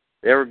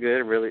 They were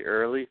good really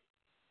early.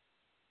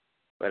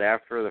 But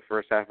after the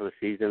first half of the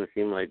season, it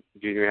seemed like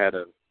Junior had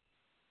to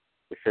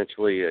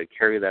essentially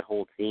carry that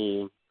whole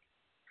team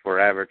for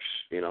average,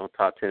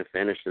 top 10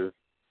 finishes.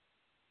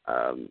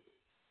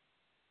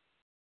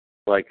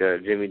 Like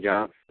Jimmy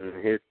Johnson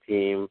and his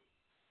team,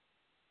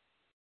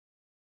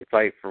 it's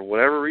like for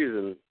whatever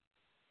reason,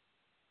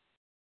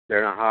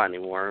 they're not hot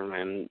anymore.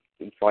 And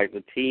it's like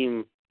the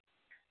team,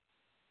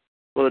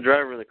 well, the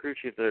driver and the crew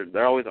chief,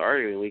 they're always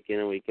arguing week in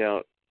and week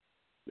out.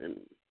 And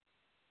it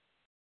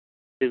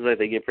seems like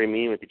they get pretty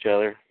mean with each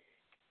other.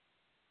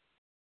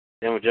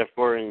 Then with Jeff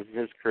Gordon and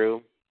his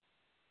crew,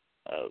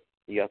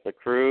 you got the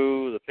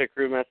pit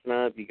crew messing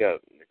up, you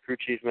got the crew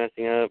chief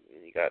messing up,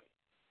 and you got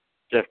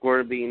Jeff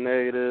Gordon being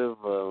negative,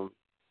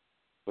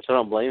 which I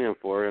don't blame him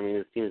for. I mean,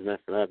 his team's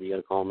messing up, you got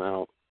to call him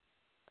out.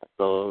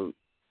 So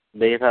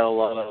they've had a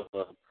lot of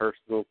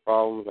personal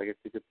problems, I guess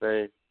you could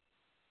say.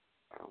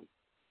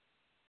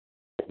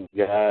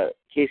 You got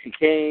Casey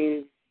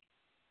Kane,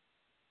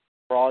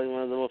 probably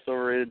one of the most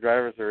overrated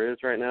drivers there is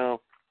right now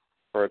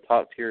for a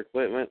top-tier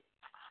equipment.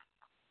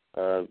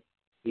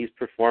 He's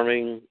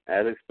performing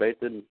as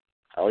expected,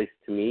 at least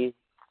to me.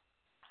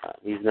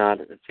 He's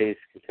not a chase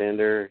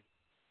contender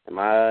in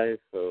my eyes,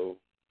 so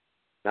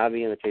not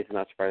being in the chase is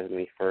not surprising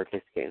me for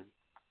Casey Kane.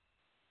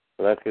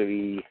 So that's going to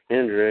be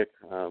Hendrick,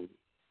 and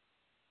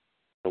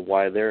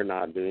why they're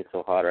not doing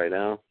so hot right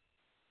now.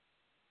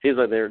 Seems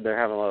like they're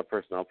having a lot of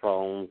personnel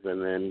problems,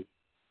 and then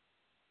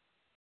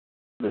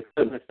the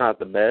equipment's not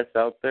the best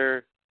out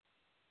there.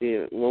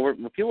 See,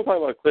 when people talk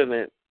about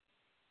equipment,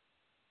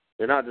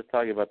 they're not just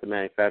talking about the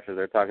manufacturer.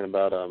 They're talking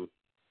about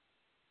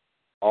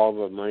all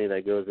the money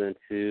that goes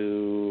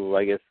into,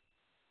 I guess,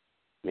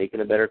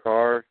 making a better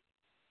car,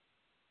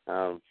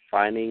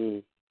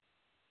 finding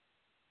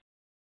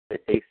what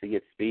it takes to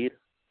get speed.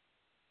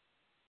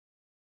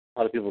 A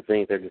lot of people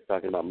think they're just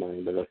talking about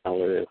money, but that's not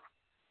what it is.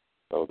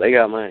 So they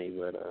got money,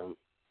 but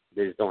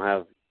they just don't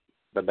have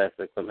the best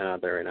equipment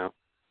out there right now.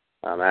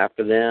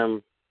 After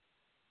them,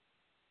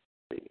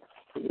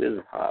 who is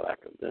hot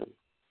after them?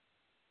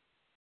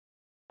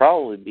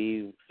 Probably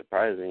be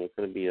surprising. It's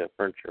going to be a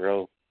Furniture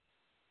Row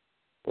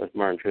with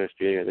Martin Truex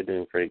Jr. They're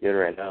doing pretty good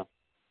right now.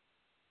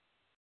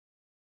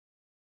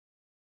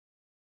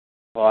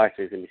 Well,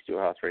 actually, it's going to be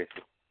Stewart-Haas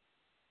Racing.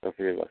 Don't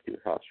forget about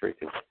Stewart-Haas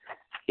Racing.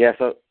 Yeah,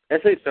 so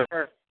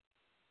SHR,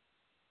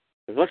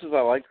 as much as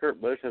I like Kurt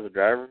Busch as a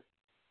driver,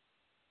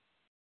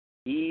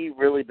 he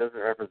really doesn't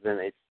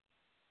represent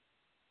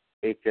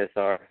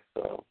HSR,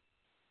 so.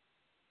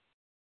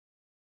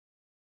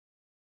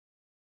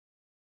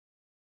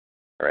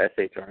 Or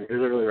SHR. He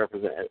literally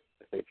represents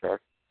SHR.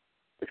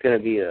 It's going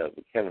to be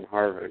Kevin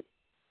Harvick.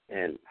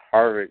 And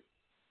Harvick,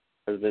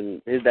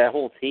 that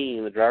whole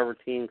team, the driver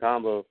team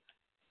combo,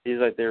 seems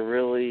like they're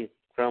really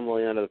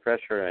crumbling under the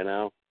pressure right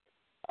now.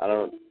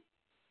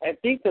 I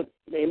think that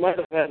they might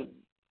have had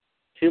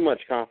too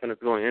much confidence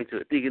going into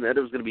it, thinking that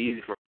it was going to be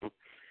easy for them.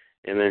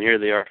 And then here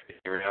they are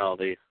facing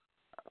reality.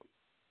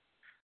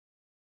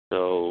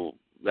 So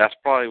that's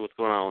probably what's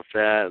going on with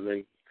that. And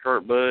then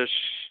Kurt Busch,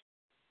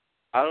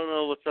 I don't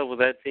know what's up with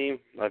that team.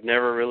 I've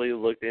never really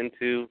looked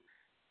into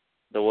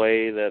the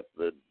way that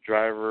the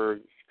driver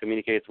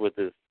communicates with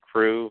his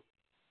crew,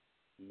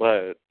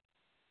 but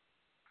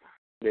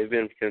they've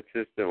been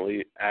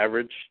consistently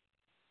average.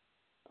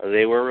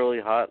 They were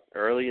really hot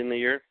early in the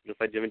year, just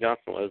like Jimmy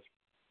Johnson was,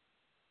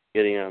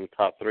 getting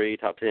top 3,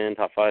 top 10,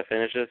 top 5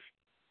 finishes.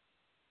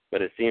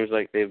 But it seems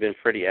like they've been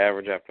pretty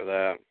average after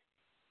that.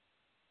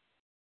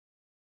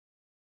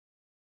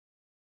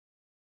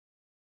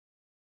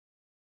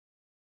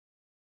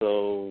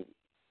 So,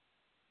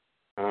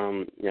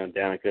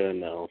 Danica,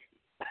 no.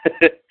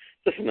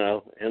 Just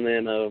no. And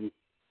then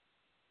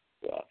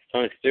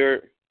Tony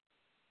Stewart,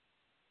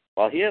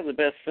 well, he has the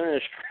best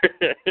finish for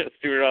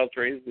Stewart-Haas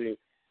Racing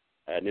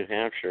at New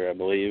Hampshire, I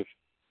believe.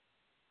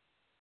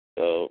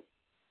 So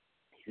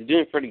he's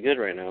doing pretty good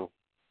right now,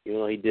 even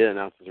though he did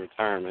announce his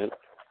retirement,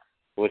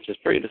 which is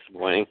pretty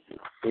disappointing.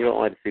 You don't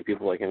like to see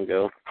people like him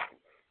go.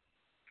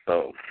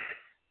 So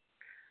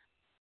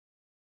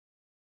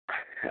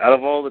out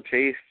of all the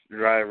Chase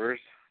drivers,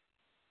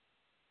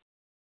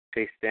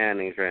 Chase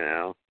standings right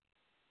now,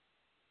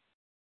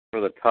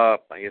 for the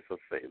top, I guess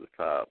let's say the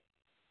top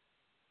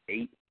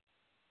 8,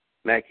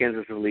 Matt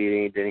Kenseth is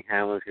leading. Denny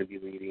Hamlin's going to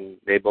be leading.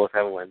 They both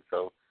have a win,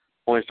 so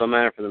points don't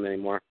matter for them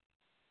anymore.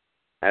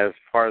 As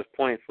far as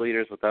points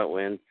leaders without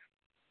wins,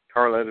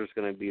 Carl Edwards is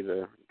going to be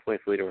the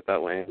points leader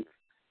without wins.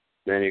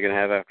 Then you're going to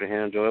have after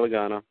him Joey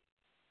Logano.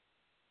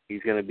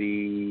 He's going to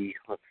be,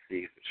 let's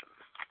see.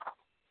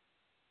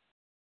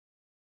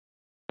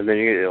 And then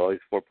you're going to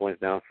get he's 4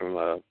 points down from,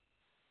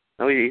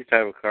 he's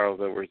tied with Carl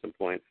Edwards in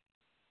points.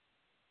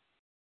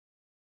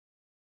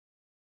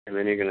 And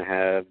then you're going to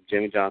have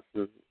Jimmy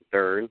Johnson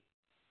third.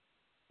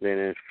 Then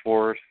in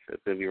fourth,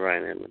 it's going to be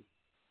Ryan Edmond.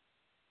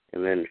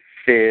 And then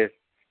fifth,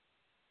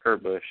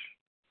 Kurt Busch.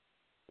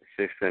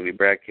 Sixth is going to be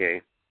Brad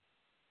Kay.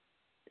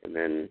 And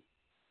then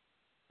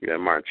you got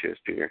Martin Truex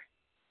Jr.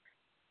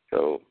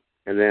 So,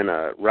 and then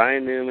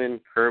Ryan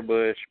Newman, Kurt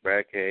Busch,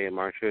 Brad Kay, and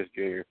Martin Truex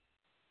Jr.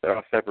 They're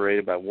all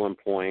separated by 1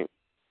 point.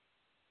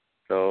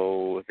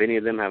 So if any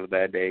of them have a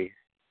bad day,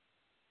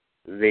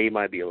 they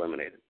might be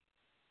eliminated.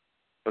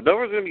 So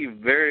Dover's going to be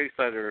a very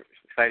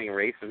exciting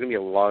race. There's going to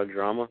be a lot of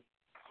drama.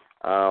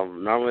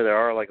 Normally there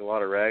are a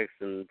lot of wrecks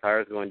and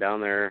tires going down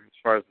there as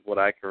far as what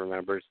I can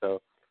remember. So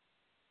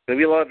it's going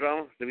to be a lot of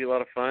drama. It's going to be a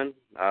lot of fun.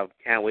 I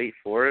can't wait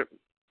for it.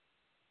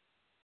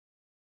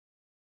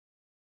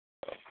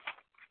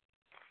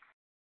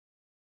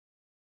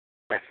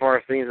 As far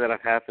as things that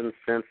have happened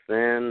since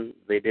then,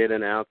 they did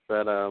announce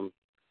that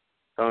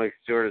Tony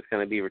Stewart is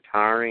going to be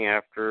retiring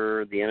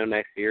after the end of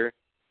next year.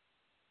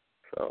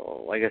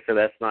 So, like I said,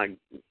 that's not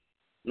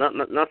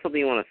something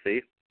you want to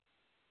see.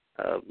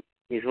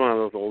 He's one of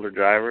those older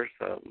drivers.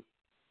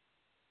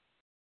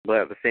 But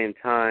at the same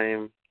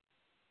time,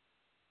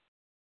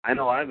 I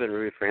know I've been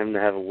rooting for him to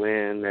have a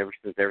win ever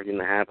since everything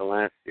that happened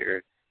last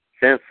year.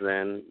 Since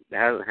then, it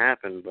hasn't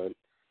happened, but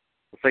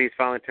looks like he's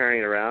finally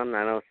turning it around.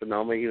 I know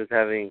Sonoma, he was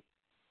having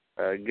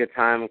a good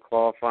time in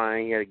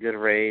qualifying. He had a good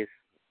race.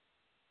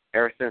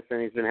 Ever since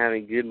then, he's been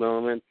having good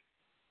moments.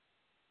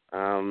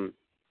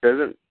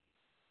 Doesn't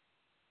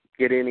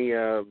get any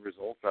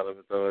results out of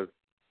it, though, as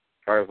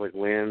far as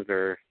wins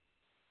or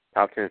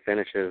top 10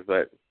 finishes.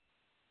 But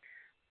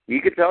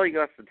you could tell he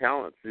got the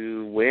talent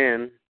to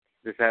win.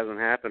 This hasn't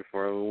happened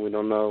for him. We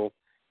don't know.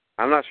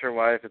 I'm not sure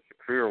why, if it's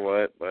a crew or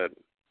what, but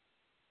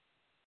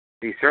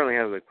he certainly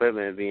has the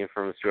equipment being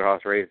from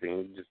Stewart-Haas Racing.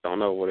 We just don't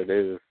know what it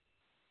is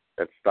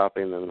that's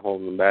stopping them and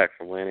holding them back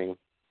from winning.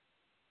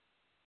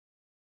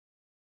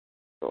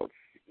 So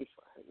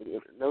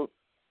note.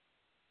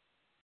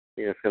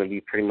 Yeah, it's going to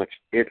be pretty much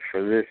it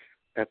for this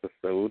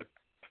episode.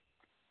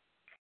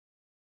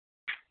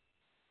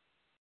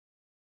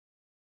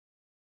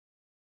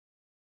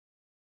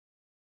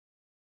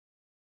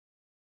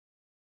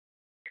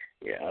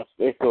 Yeah, that's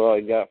basically all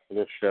I got for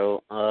this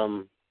show.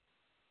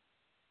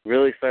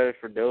 Really excited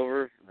for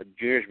Dover. The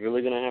junior's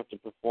really going to have to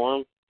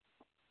perform.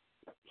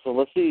 So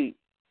let's see,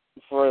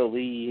 before I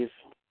leave,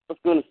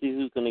 let's go and see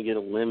who's going to get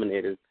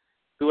eliminated.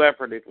 Who I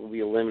predict will be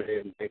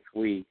eliminated next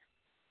week.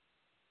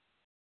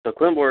 So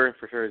Clint Bowyer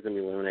for sure is going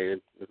to be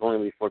eliminated. There's only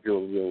going to be 4 people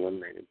who will be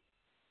eliminated.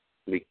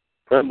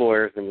 Clint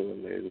Bowyer is going to be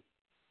eliminated.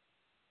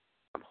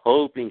 I'm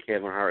hoping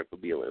Kevin Harvick will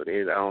be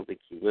eliminated. I don't think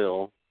he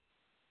will.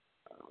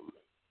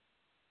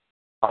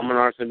 Paul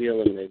Menard's going to be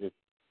eliminated.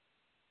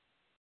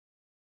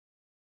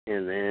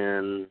 And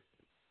then,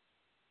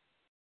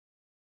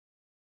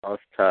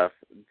 it's tough.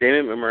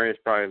 David McMurray is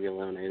probably going to be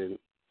eliminated.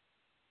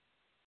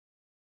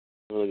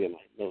 Look at my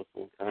notes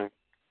one time.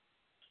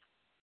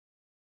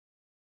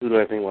 Who do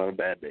I think will have a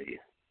bad day?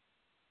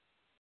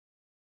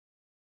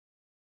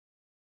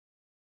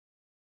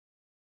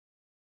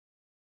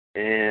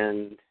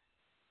 and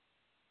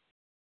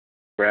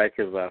Brad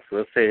Keselowski.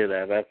 Let's say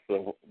that. That's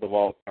the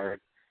wild card.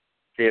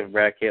 See if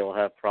Brad K will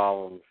have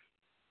problems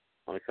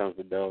when it comes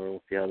to Dover.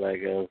 We'll see how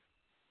that goes.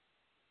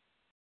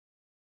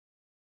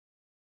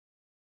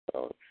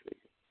 So let's see.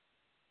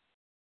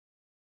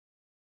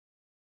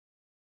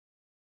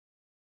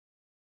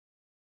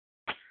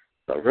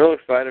 So I'm real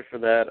excited for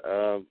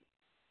that.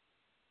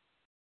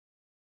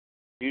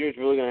 Junior's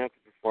really going to have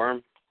to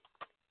perform.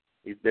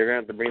 They're going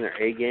to have to bring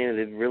their A game.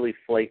 They've really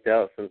flaked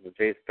out since the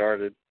chase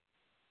started.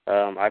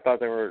 I thought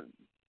the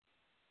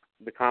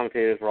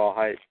commentators were all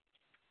hyped,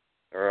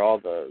 or all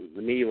the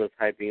media was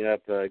hyping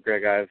up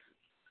Greg Ives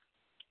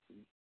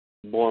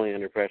boiling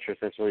under pressure,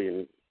 essentially,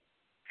 and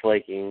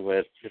flaking,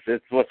 but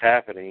it's what's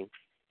happening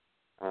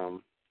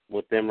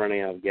with them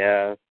running out of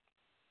gas.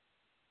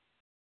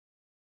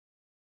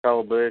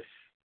 Kyle Busch,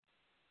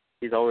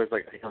 he's always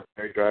like a young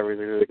driver.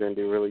 He's either going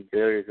to do really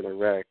good or he's going to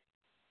wreck.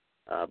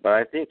 But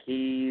I think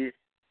he's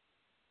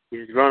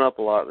grown up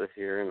a lot this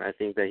year, and I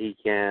think that he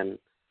can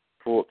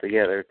pull it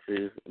together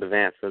to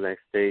advance to the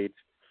next stage.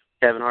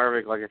 Kevin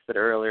Harvick, like I said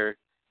earlier,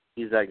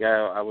 he's that guy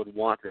I would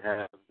want to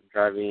have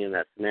driving in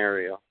that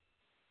scenario.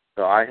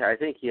 So I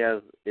think he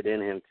has it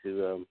in him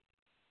to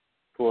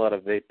pull out a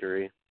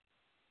victory.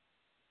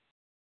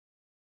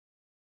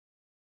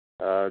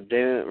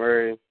 David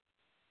Murray,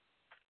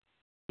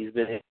 he's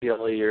been happy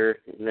all year.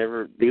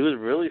 He was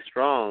really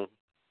strong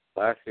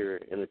last year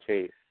in the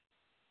chase,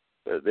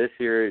 but this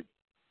year it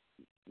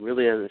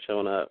really hasn't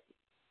shown up.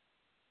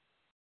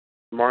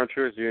 Martin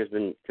Truex Jr. has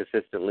been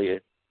consistently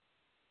a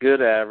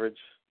good average,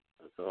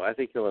 so I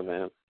think he'll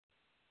advance.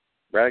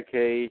 Brad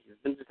K. has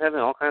been just having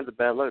all kinds of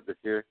bad luck this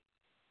year.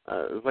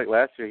 It was like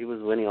last year he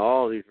was winning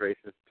all of these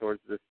races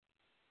towards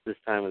this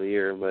time of the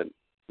year, but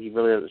he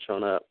really hasn't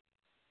shown up.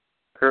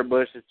 Kurt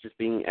Busch is just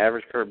being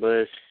average Kurt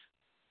Busch.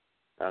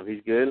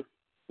 He's good,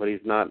 but he's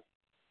not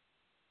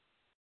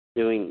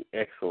doing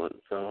excellent.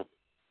 So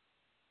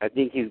I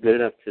think he's good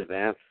enough to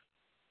advance,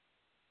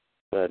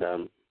 but I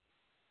don't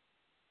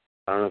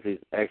know if he's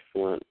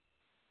excellent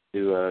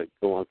to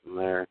go on from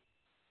there.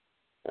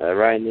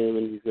 Ryan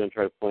Newman, he's going to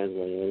try to point his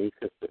way in.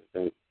 He's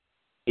consistent.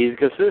 He's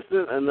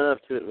consistent enough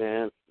to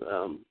advance.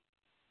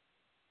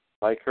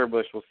 Like Kurt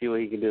Busch, we'll see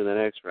what he can do in the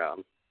next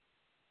round.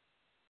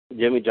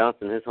 Jimmy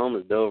Johnson, his home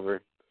is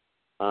Dover.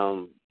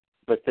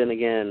 But then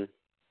again,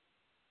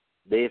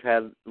 they've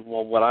had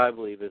what I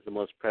believe is the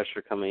most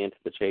pressure coming into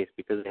the chase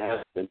because they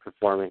haven't been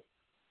performing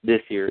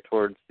this year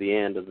towards the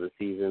end of the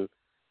season.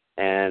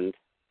 And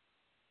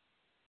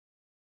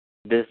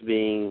this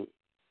being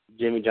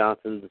Jimmy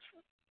Johnson's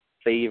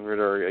favorite,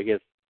 or I guess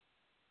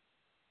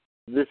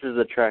this is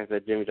the track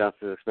that Jimmy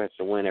Johnson expects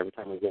to win every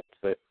time he gets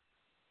to it.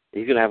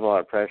 He's going to have a lot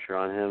of pressure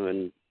on him,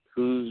 and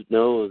who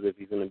knows if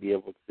he's going to be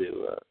able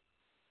to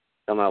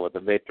come out with a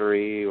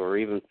victory or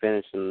even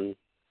finish in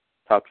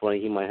top 20.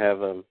 He might have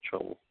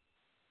trouble.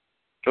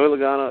 Joey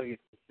Logano, he's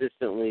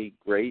consistently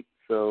great,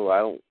 so I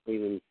don't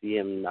even see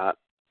him not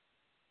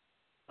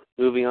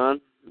moving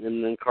on.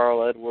 And then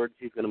Carl Edwards,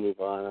 he's going to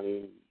move on. I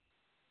mean,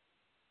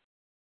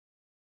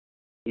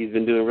 he's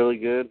been doing really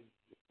good.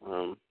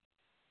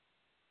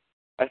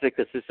 I say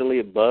consistently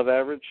above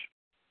average,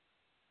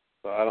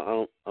 so I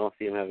don't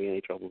see him having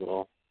any troubles at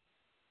all.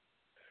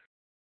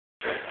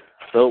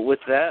 So with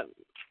that,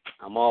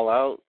 I'm all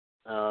out.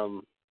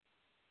 I'm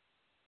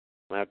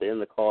going to have to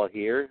end the call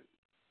here.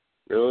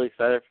 Really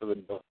excited for the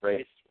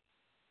race.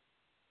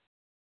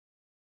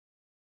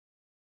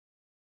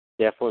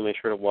 Definitely make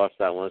sure to watch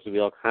that one. There's going to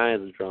be all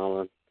kinds of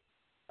drama,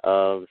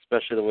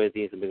 especially the way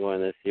things have been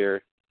going this year.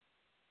 It's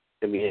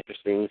going to be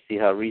interesting to see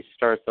how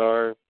restarts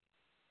are,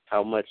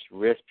 how much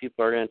risk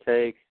people are going to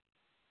take.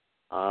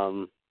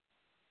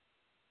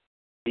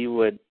 See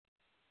what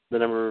the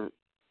number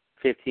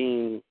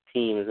 15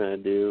 team is going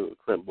to do,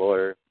 Clint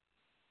Bowyer,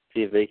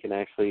 see if they can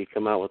actually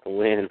come out with a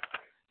win.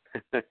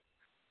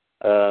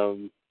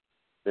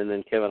 And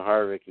then Kevin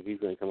Harvick, if he's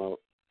going to come out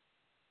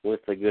with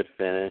a good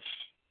finish,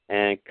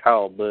 and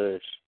Kyle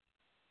Busch,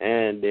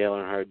 and Dale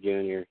Earnhardt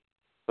Jr.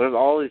 There's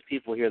all these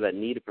people here that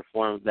need to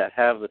perform, that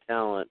have the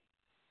talent,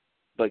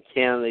 but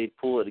can they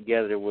pull it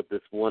together with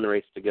this one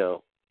race to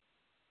go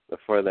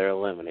before they're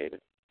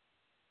eliminated?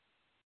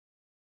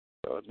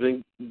 So it's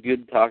been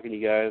good talking to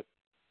you guys.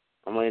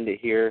 I'm going to end it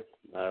here.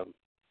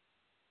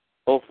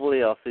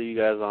 Hopefully I'll see you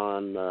guys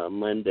on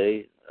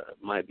Monday.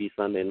 Might be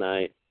Sunday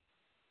night.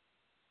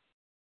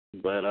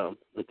 But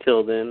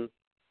until then,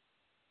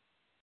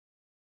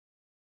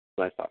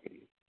 nice talking to you.